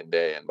 you give me a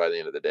day, and by the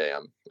end of the day,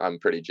 I'm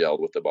pretty gelled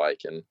with the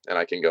bike, and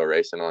I can go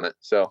racing on it.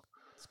 So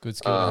it's a good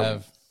skill to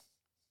have.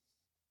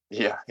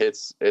 Yeah,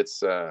 it's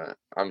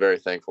I'm very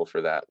thankful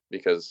for that,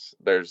 because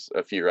there's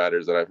a few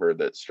riders that I've heard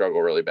that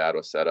struggle really bad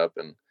with setup,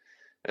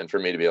 and for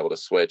me to be able to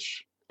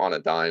switch on a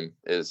dime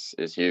is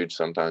huge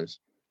sometimes.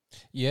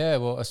 Yeah,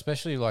 well,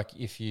 especially like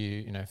if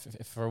you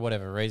for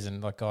whatever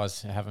reason, like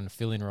guys having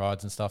fill-in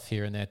rides and stuff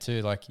here and there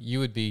too, like you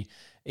would be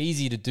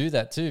easy to do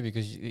that too,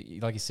 because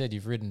like you said,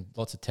 you've ridden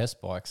lots of test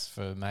bikes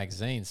for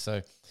magazines.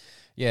 So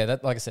yeah,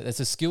 that, like I said, it's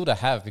a skill to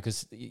have,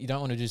 because you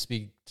don't want to just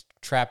be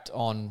trapped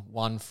on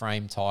one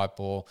frame type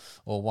or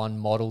one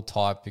model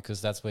type,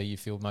 because that's where you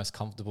feel most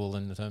comfortable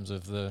in terms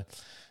of the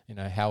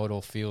how it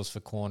all feels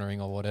for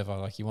cornering or whatever.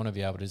 Like you want to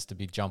be able to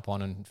be jump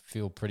on and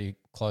feel pretty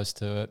close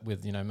to it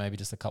with maybe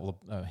just a couple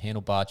of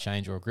handlebar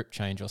change or a grip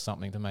change or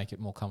something to make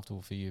it more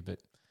comfortable for you. But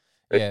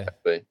yeah,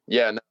 exactly.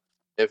 Yeah. No,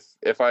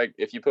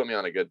 if you put me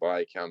on a good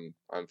bike, I'm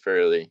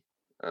fairly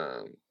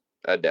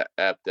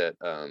apt at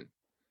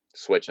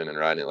switching and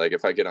riding it. Like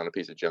if I get on a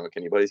piece of junk,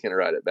 anybody's gonna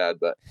ride it bad.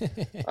 But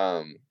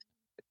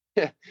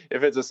if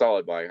it's a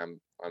solid bike,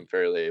 I'm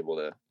fairly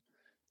able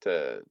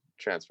to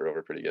transfer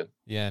over pretty good.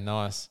 Yeah,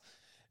 nice.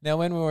 Now,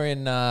 when we were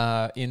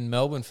in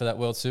Melbourne for that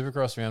World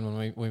Supercross round,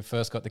 when we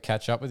first got to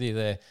catch up with you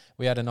there,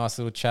 we had a nice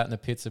little chat in the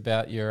pits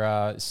about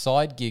your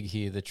side gig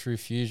here, the True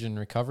Fusion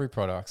recovery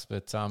products.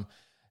 But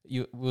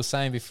you were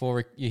saying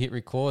before you hit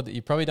record that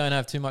you probably don't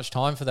have too much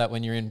time for that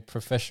when you're in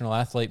professional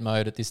athlete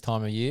mode at this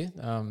time of year.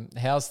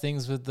 How's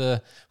things with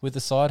the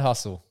side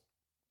hustle?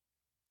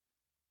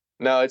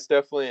 No, it's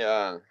definitely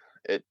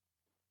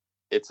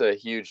it's a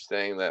huge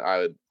thing that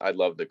I'd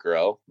love to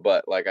grow,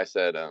 but like I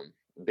said,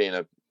 being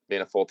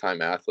a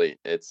full-time athlete,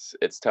 it's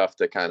tough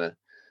to kind of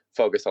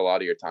focus a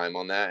lot of your time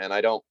on that. And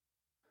I don't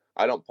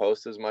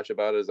post as much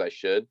about it as I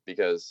should,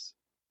 because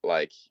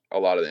like a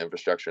lot of the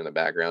infrastructure in the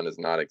background is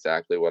not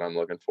exactly what I'm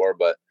looking for.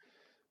 But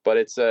but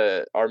it's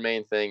our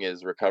main thing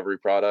is recovery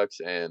products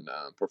and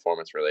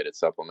performance related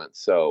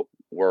supplements. So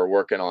we're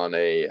working on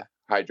a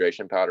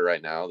hydration powder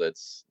right now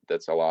that's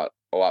a lot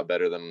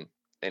better than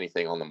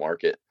anything on the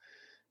market.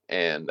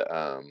 And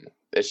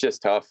it's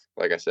just tough.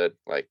 Like I said,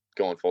 like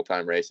going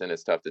full-time racing,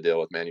 it's tough to deal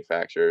with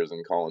manufacturers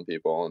and calling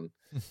people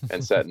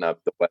and setting up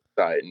the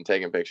website and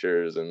taking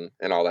pictures and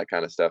all that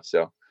kind of stuff.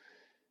 So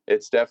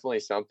it's definitely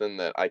something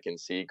that I can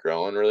see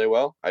growing really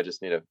well. I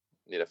just need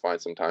to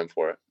find some time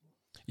for it.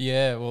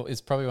 Yeah, well,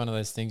 it's probably one of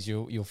those things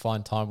you'll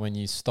find time when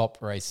you stop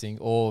racing,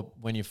 or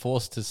when you're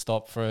forced to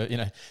stop for,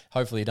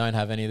 hopefully you don't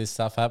have any of this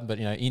stuff happen, but,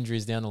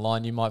 injuries down the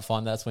line, you might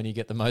find that's when you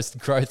get the most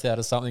growth out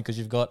of something, because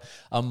you've got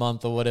a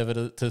month or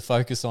whatever to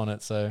focus on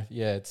it. So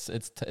yeah,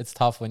 it's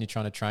tough when you're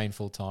trying to train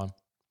full time.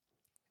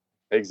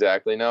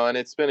 Exactly. No, and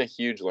it's been a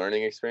huge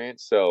learning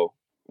experience. So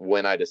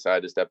when I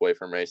decided to step away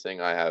from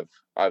racing, I've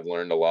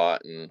learned a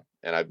lot, and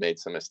I've made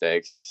some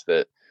mistakes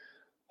that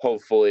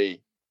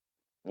hopefully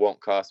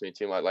won't cost me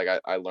too much. Like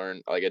I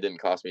learned, like it didn't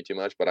cost me too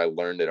much, but I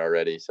learned it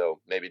already.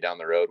 So maybe down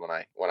the road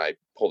when I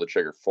pull the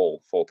trigger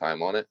full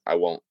time on it, I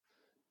won't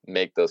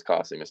make those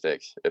costly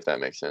mistakes, if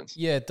that makes sense.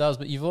 Yeah, it does.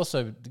 But you've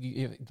also,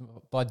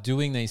 by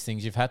doing these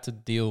things, you've had to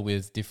deal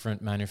with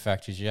different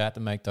manufacturers. You had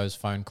to make those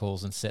phone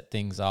calls and set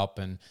things up,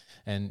 and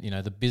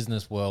the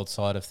business world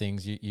side of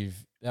things,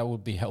 that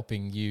would be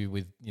helping you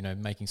with,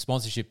 making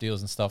sponsorship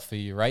deals and stuff for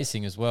your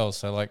racing as well.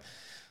 So like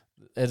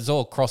it's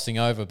all crossing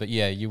over, but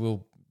yeah, it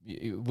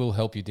will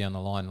help you down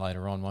the line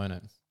later on, won't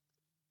it?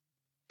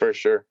 For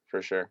sure.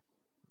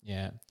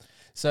 Yeah.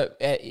 So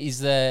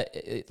is there,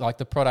 like,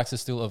 the products are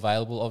still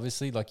available,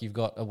 obviously? Like, you've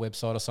got a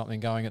website or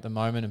something going at the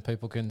moment and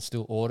people can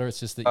still order.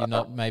 It's just that you're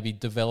not maybe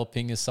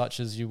developing as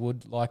such as you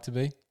would like to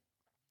be?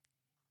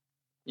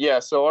 Yeah,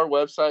 so our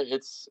website,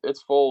 it's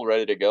full,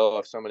 ready to go.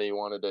 If somebody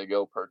wanted to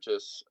go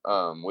purchase,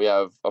 we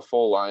have a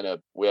full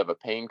lineup. We have a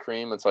pain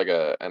cream. It's like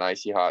an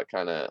icy hot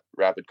kind of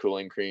rapid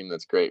cooling cream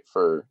that's great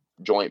for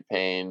joint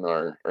pain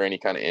or any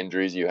kind of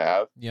injuries you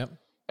have. Yep.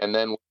 And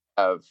then we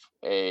have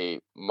a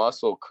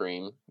muscle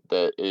cream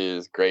that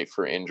is great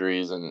for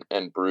injuries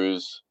and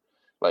bruise.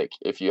 Like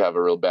if you have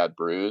a real bad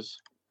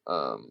bruise,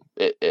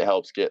 it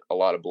helps get a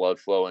lot of blood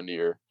flow into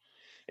your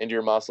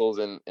muscles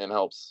and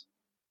helps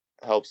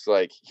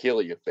like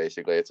heal you,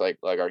 basically. It's like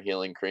our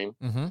healing cream.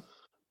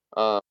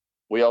 Mm-hmm.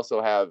 We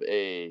also have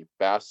a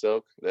bath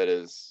soak that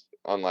is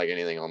unlike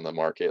anything on the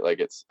market. Like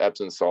it's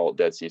Epsom salt,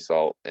 Dead Sea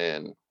salt,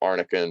 and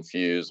arnica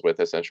infused with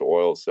essential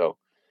oils. So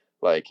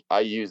like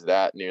I use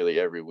that nearly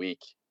every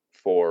week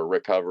for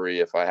recovery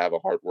if I have a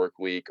hard work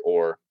week,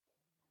 or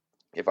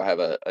if I have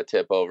a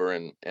tip over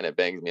and it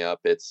bangs me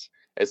up. It's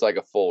like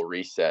a full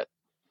reset.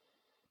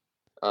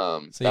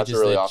 So that's you're just a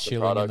really there awesome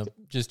product.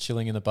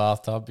 chilling in the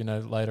bathtub,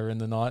 later in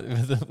the night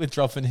with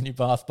dropping in your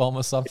bath bomb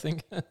or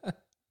something.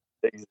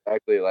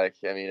 Exactly. Like,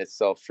 I mean, it's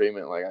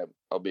self-treatment. Like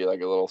I'll be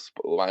like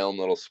my own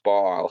little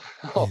spa.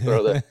 I'll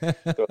throw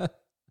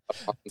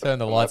turn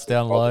the lights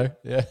down low.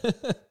 Yeah.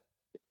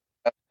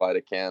 Light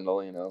a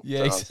candle, Yeah,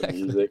 turn exactly. on some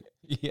music.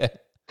 Yeah.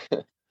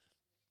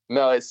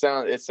 No, it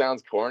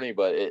sounds corny,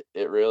 but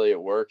it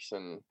works,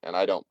 and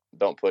I don't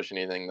push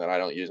anything that I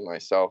don't use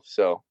myself.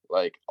 So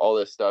like all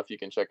this stuff, you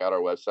can check out our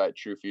website,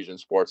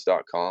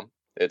 truefusionsports.com.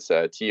 It's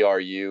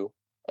TRUFUSION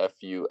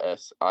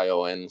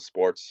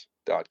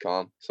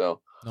sports.com.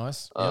 So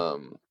Nice. Yep.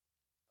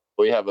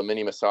 we have a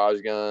mini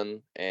massage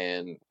gun,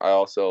 and I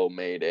also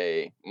made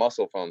a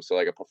muscle foam, so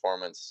like a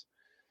performance.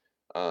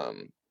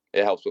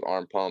 It helps with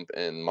arm pump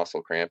and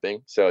muscle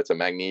cramping. So it's a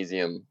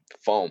magnesium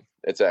foam.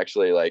 It's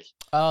actually like,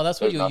 oh,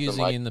 that's what you were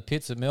using like, in the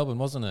pits at Melbourne,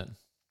 wasn't it?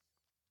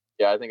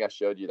 Yeah, I think I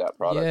showed you that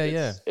product.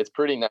 Yeah. It's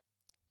pretty nice.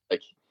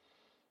 Like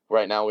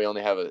right now we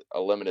only have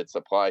a limited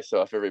supply.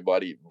 So if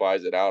everybody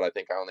buys it out, I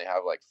think I only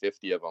have like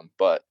 50 of them,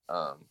 but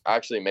I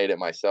actually made it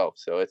myself.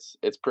 So it's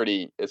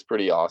pretty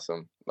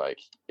awesome. Like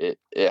it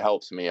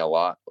helps me a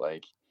lot.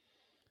 Like,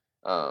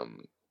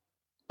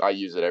 I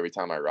use it every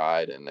time I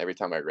ride and every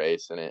time I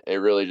race, and it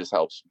really just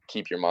helps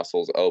keep your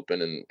muscles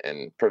open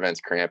and prevents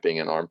cramping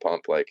and arm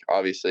pump. Like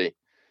obviously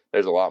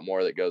there's a lot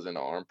more that goes into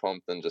arm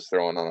pump than just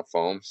throwing on a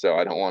foam. So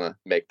I don't want to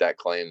make that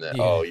claim that,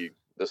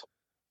 this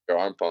your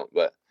arm pump,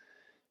 but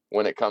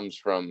when it comes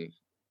from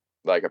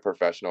like a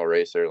professional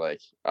racer,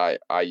 like I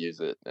use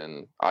it,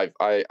 and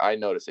I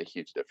notice a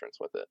huge difference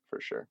with it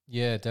for sure.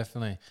 Yeah,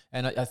 definitely.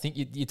 And I think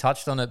you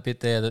touched on it a bit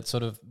there. That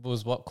sort of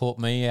was what caught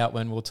me out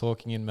when we were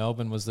talking in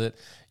Melbourne, was that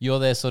you're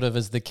there sort of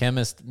as the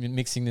chemist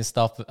mixing this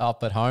stuff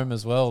up at home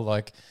as well.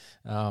 Like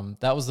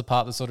that was the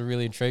part that sort of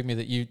really intrigued me,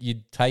 that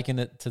you'd taken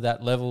it to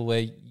that level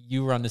where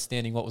you were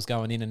understanding what was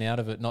going in and out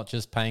of it, not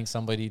just paying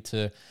somebody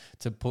to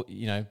put,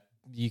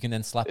 you can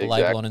then slap a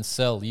label on and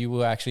sell. You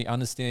were actually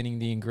understanding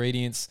the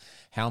ingredients,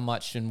 how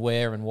much and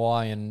where and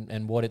why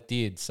and what it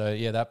did. So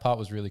yeah, that part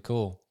was really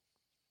cool.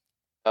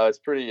 It's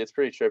pretty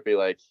trippy.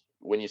 Like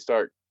when you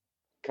start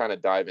kind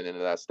of diving into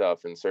that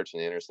stuff and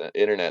searching the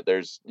internet,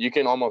 you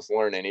can almost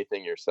learn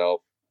anything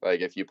yourself.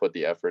 Like if you put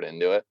the effort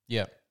into it.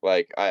 Yeah.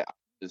 Like I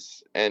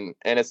and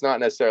it's not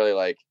necessarily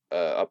like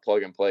a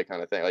plug and play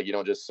kind of thing. Like you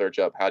don't just search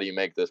up how do you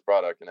make this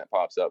product and it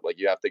pops up. Like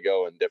you have to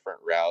go in different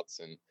routes.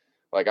 And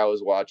like I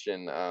was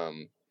watching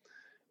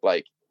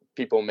like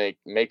people make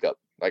makeup.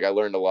 Like I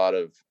learned a lot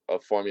of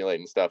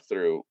formulating stuff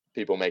through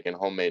people making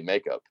homemade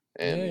makeup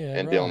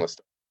and dealing with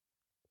stuff.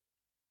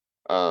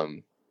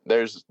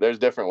 There's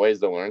different ways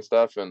to learn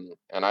stuff, and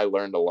I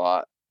learned a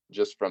lot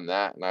just from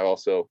that. And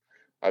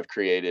I've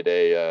created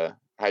a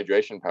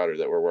hydration powder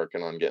that we're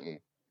working on getting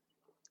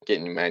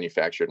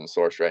manufactured and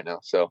sourced right now.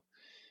 So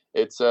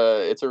it's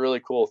a really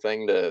cool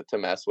thing to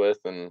mess with,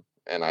 and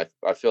I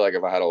feel like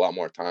if I had a lot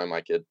more time,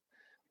 I could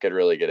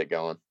really get it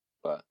going.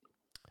 But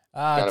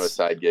kind of a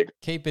side gig.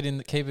 Keep it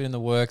in the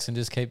works and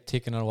just keep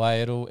ticking it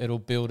away. It'll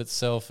build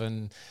itself,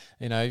 and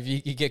if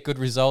you get good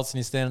results and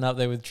you're standing up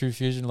there with True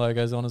Fusion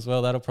logos on as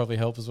well, that'll probably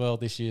help as well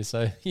this year.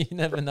 So you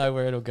never know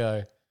where it'll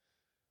go.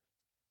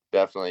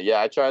 Definitely, yeah.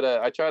 I try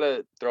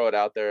to throw it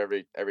out there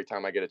every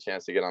time I get a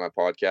chance to get on a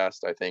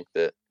podcast. I think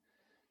that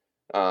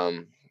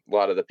a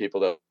lot of the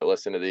people that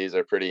listen to these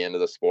are pretty into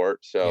the sport,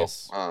 so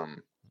yes.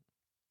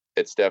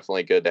 It's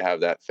definitely good to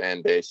have that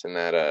fan base and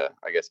that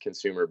I guess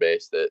consumer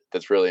base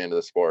that's really into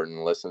the sport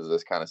and listens to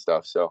this kind of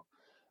stuff. So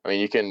I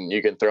mean,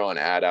 you can throw an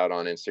ad out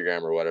on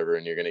Instagram or whatever,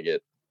 and you're going to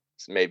get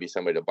maybe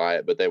somebody to buy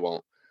it, but they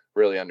won't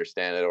really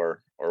understand it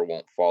or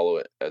won't follow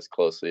it as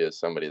closely as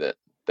somebody that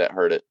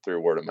heard it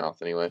through word of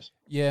mouth anyways.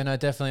 Yeah, no,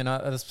 definitely. And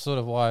that's sort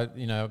of why,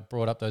 I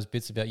brought up those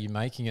bits about you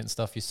making it and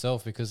stuff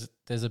yourself, because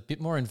there's a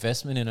bit more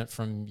investment in it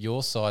from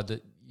your side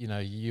that,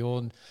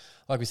 you're,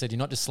 like we said, you're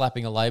not just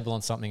slapping a label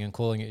on something and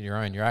calling it your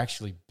own. You're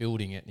actually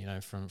building it,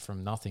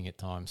 from nothing at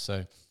times.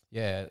 So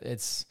yeah,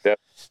 it's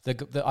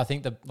I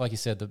think like you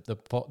said, the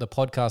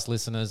podcast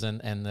listeners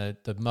and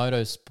the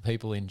motos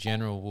people in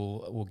general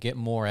will get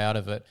more out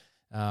of it,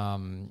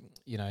 from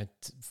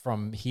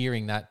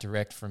hearing that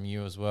direct from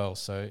you as well.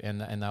 So,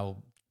 and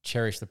they'll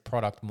cherish the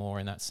product more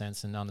in that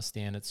sense and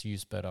understand its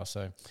use better.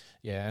 So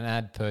yeah, an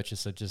ad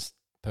purchaser just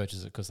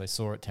purchase it because they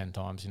saw it 10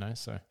 times,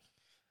 so.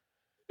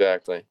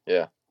 Exactly.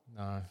 Yeah.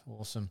 No,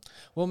 awesome.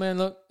 Well, man,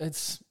 look,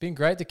 it's been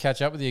great to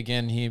catch up with you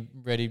again here,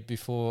 ready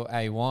before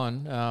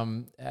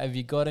A1. Have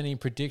you got any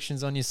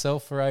predictions on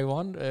yourself for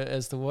A1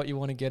 as to what you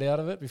want to get out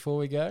of it before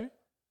we go?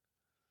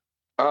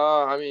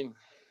 I mean,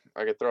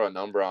 I could throw a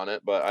number on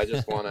it, but I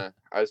just want to.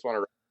 I've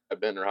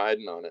been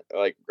riding on it,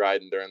 like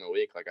riding during the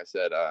week. Like I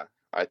said,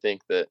 I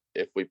think that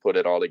if we put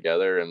it all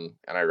together and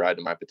I ride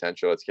to my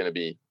potential, it's gonna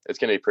be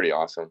pretty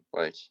awesome.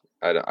 Like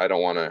I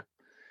don't want to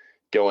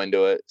go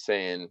into it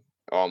saying,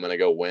 oh, I'm going to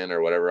go win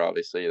or whatever.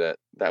 Obviously that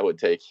would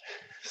take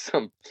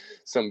some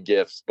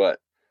gifts, but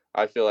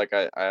I feel like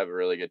I have a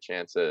really good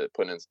chance at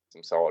putting in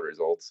some solid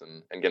results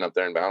and getting up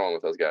there and battling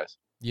with those guys.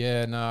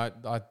 Yeah, no,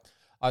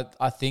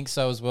 I think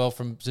so as well.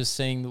 From just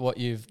seeing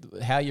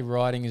how your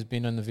riding has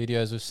been in the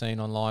videos we've seen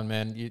online,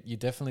 man, you're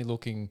definitely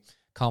looking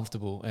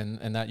comfortable,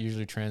 and that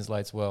usually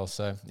translates well.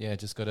 So yeah,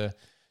 just got to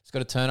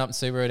turn up and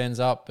see where it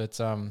ends up. But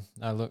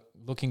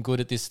looking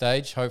good at this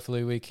stage.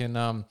 Hopefully we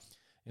can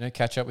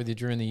catch up with you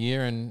during the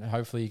year, and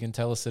hopefully you can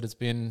tell us that it's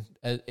been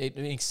an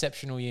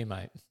exceptional year,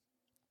 mate.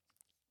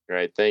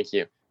 Great. Thank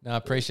you. No, I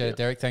appreciate it,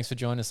 Derek. Thanks for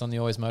joining us on the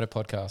Always Moto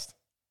podcast.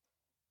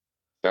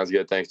 Sounds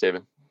good. Thanks,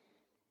 David.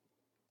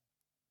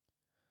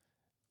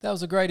 That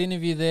was a great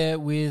interview there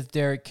with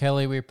Derek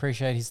Kelly. We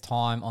appreciate his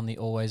time on the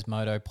Always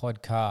Moto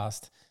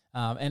podcast.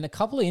 And a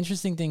couple of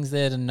interesting things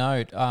there to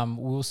note.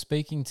 We were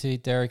speaking to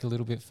Derek a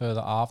little bit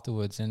further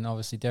afterwards, and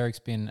obviously Derek's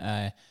been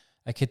a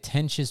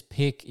contentious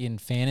pick in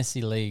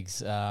fantasy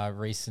leagues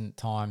recent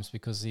times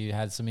because he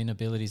had some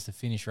inabilities to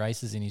finish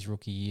races in his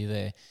rookie year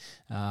there.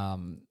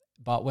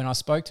 But when I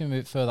spoke to him a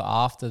bit further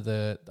after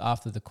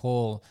the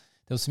call,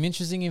 there was some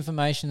interesting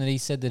information that he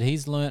said that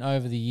he's learnt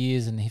over the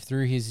years and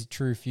through his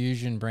True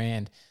Fusion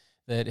brand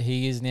that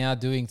he is now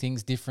doing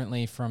things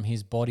differently from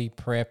his body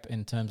prep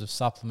in terms of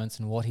supplements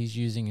and what he's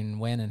using and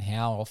when and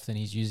how often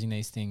he's using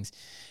these things.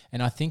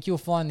 And I think you'll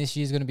find this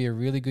year is going to be a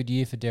really good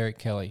year for Derek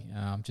Kelly.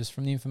 Just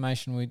from the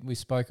information we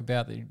spoke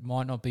about, that it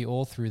might not be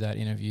all through that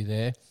interview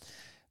there,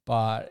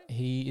 but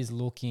he is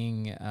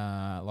looking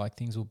like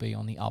things will be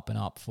on the up and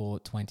up for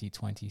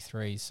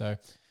 2023. So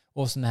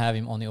awesome to have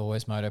him on the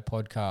Always Moto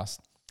podcast.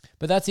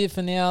 But that's it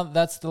for now.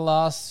 That's the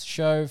last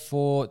show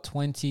for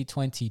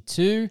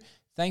 2022.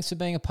 Thanks for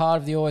being a part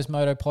of the Always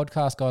Moto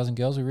podcast, guys and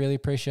girls. We really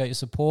appreciate your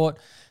support.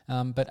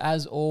 But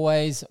as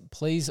always,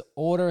 please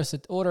order a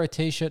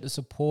t-shirt to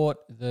support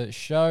the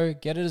show.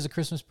 Get it as a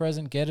Christmas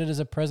present. Get it as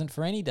a present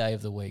for any day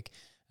of the week.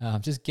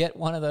 Just get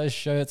one of those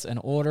shirts and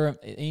order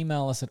it.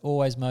 Email us at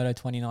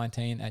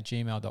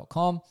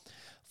alwaysmoto2019@gmail.com.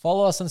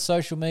 Follow us on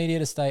social media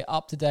to stay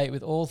up to date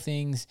with all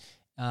things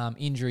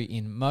injury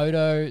in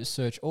moto.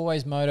 Search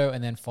Always Moto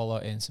and then follow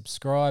and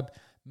subscribe.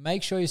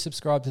 Make sure you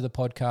subscribe to the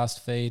podcast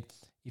feed.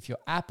 If your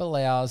app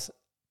allows,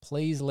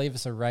 please leave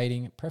us a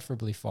rating,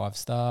 preferably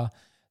 5-star.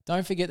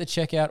 Don't forget to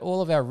check out all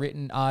of our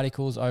written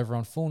articles over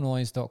on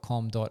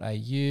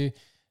fullnoise.com.au.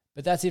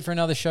 But that's it for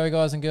another show,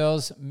 guys and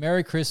girls.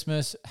 Merry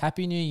Christmas.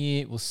 Happy New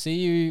Year. We'll see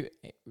you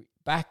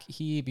back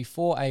here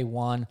before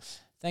A1.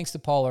 Thanks to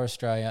Polar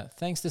Australia.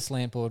 Thanks to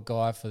Slantboard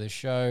Guy for the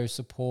show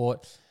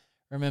support.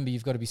 Remember,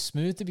 you've got to be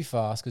smooth to be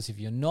fast, because if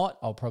you're not,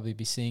 I'll probably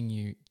be seeing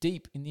you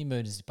deep in the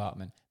emergency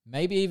department,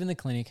 maybe even the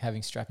clinic,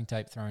 having strapping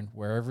tape thrown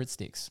wherever it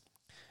sticks.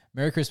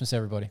 Merry Christmas,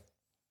 everybody.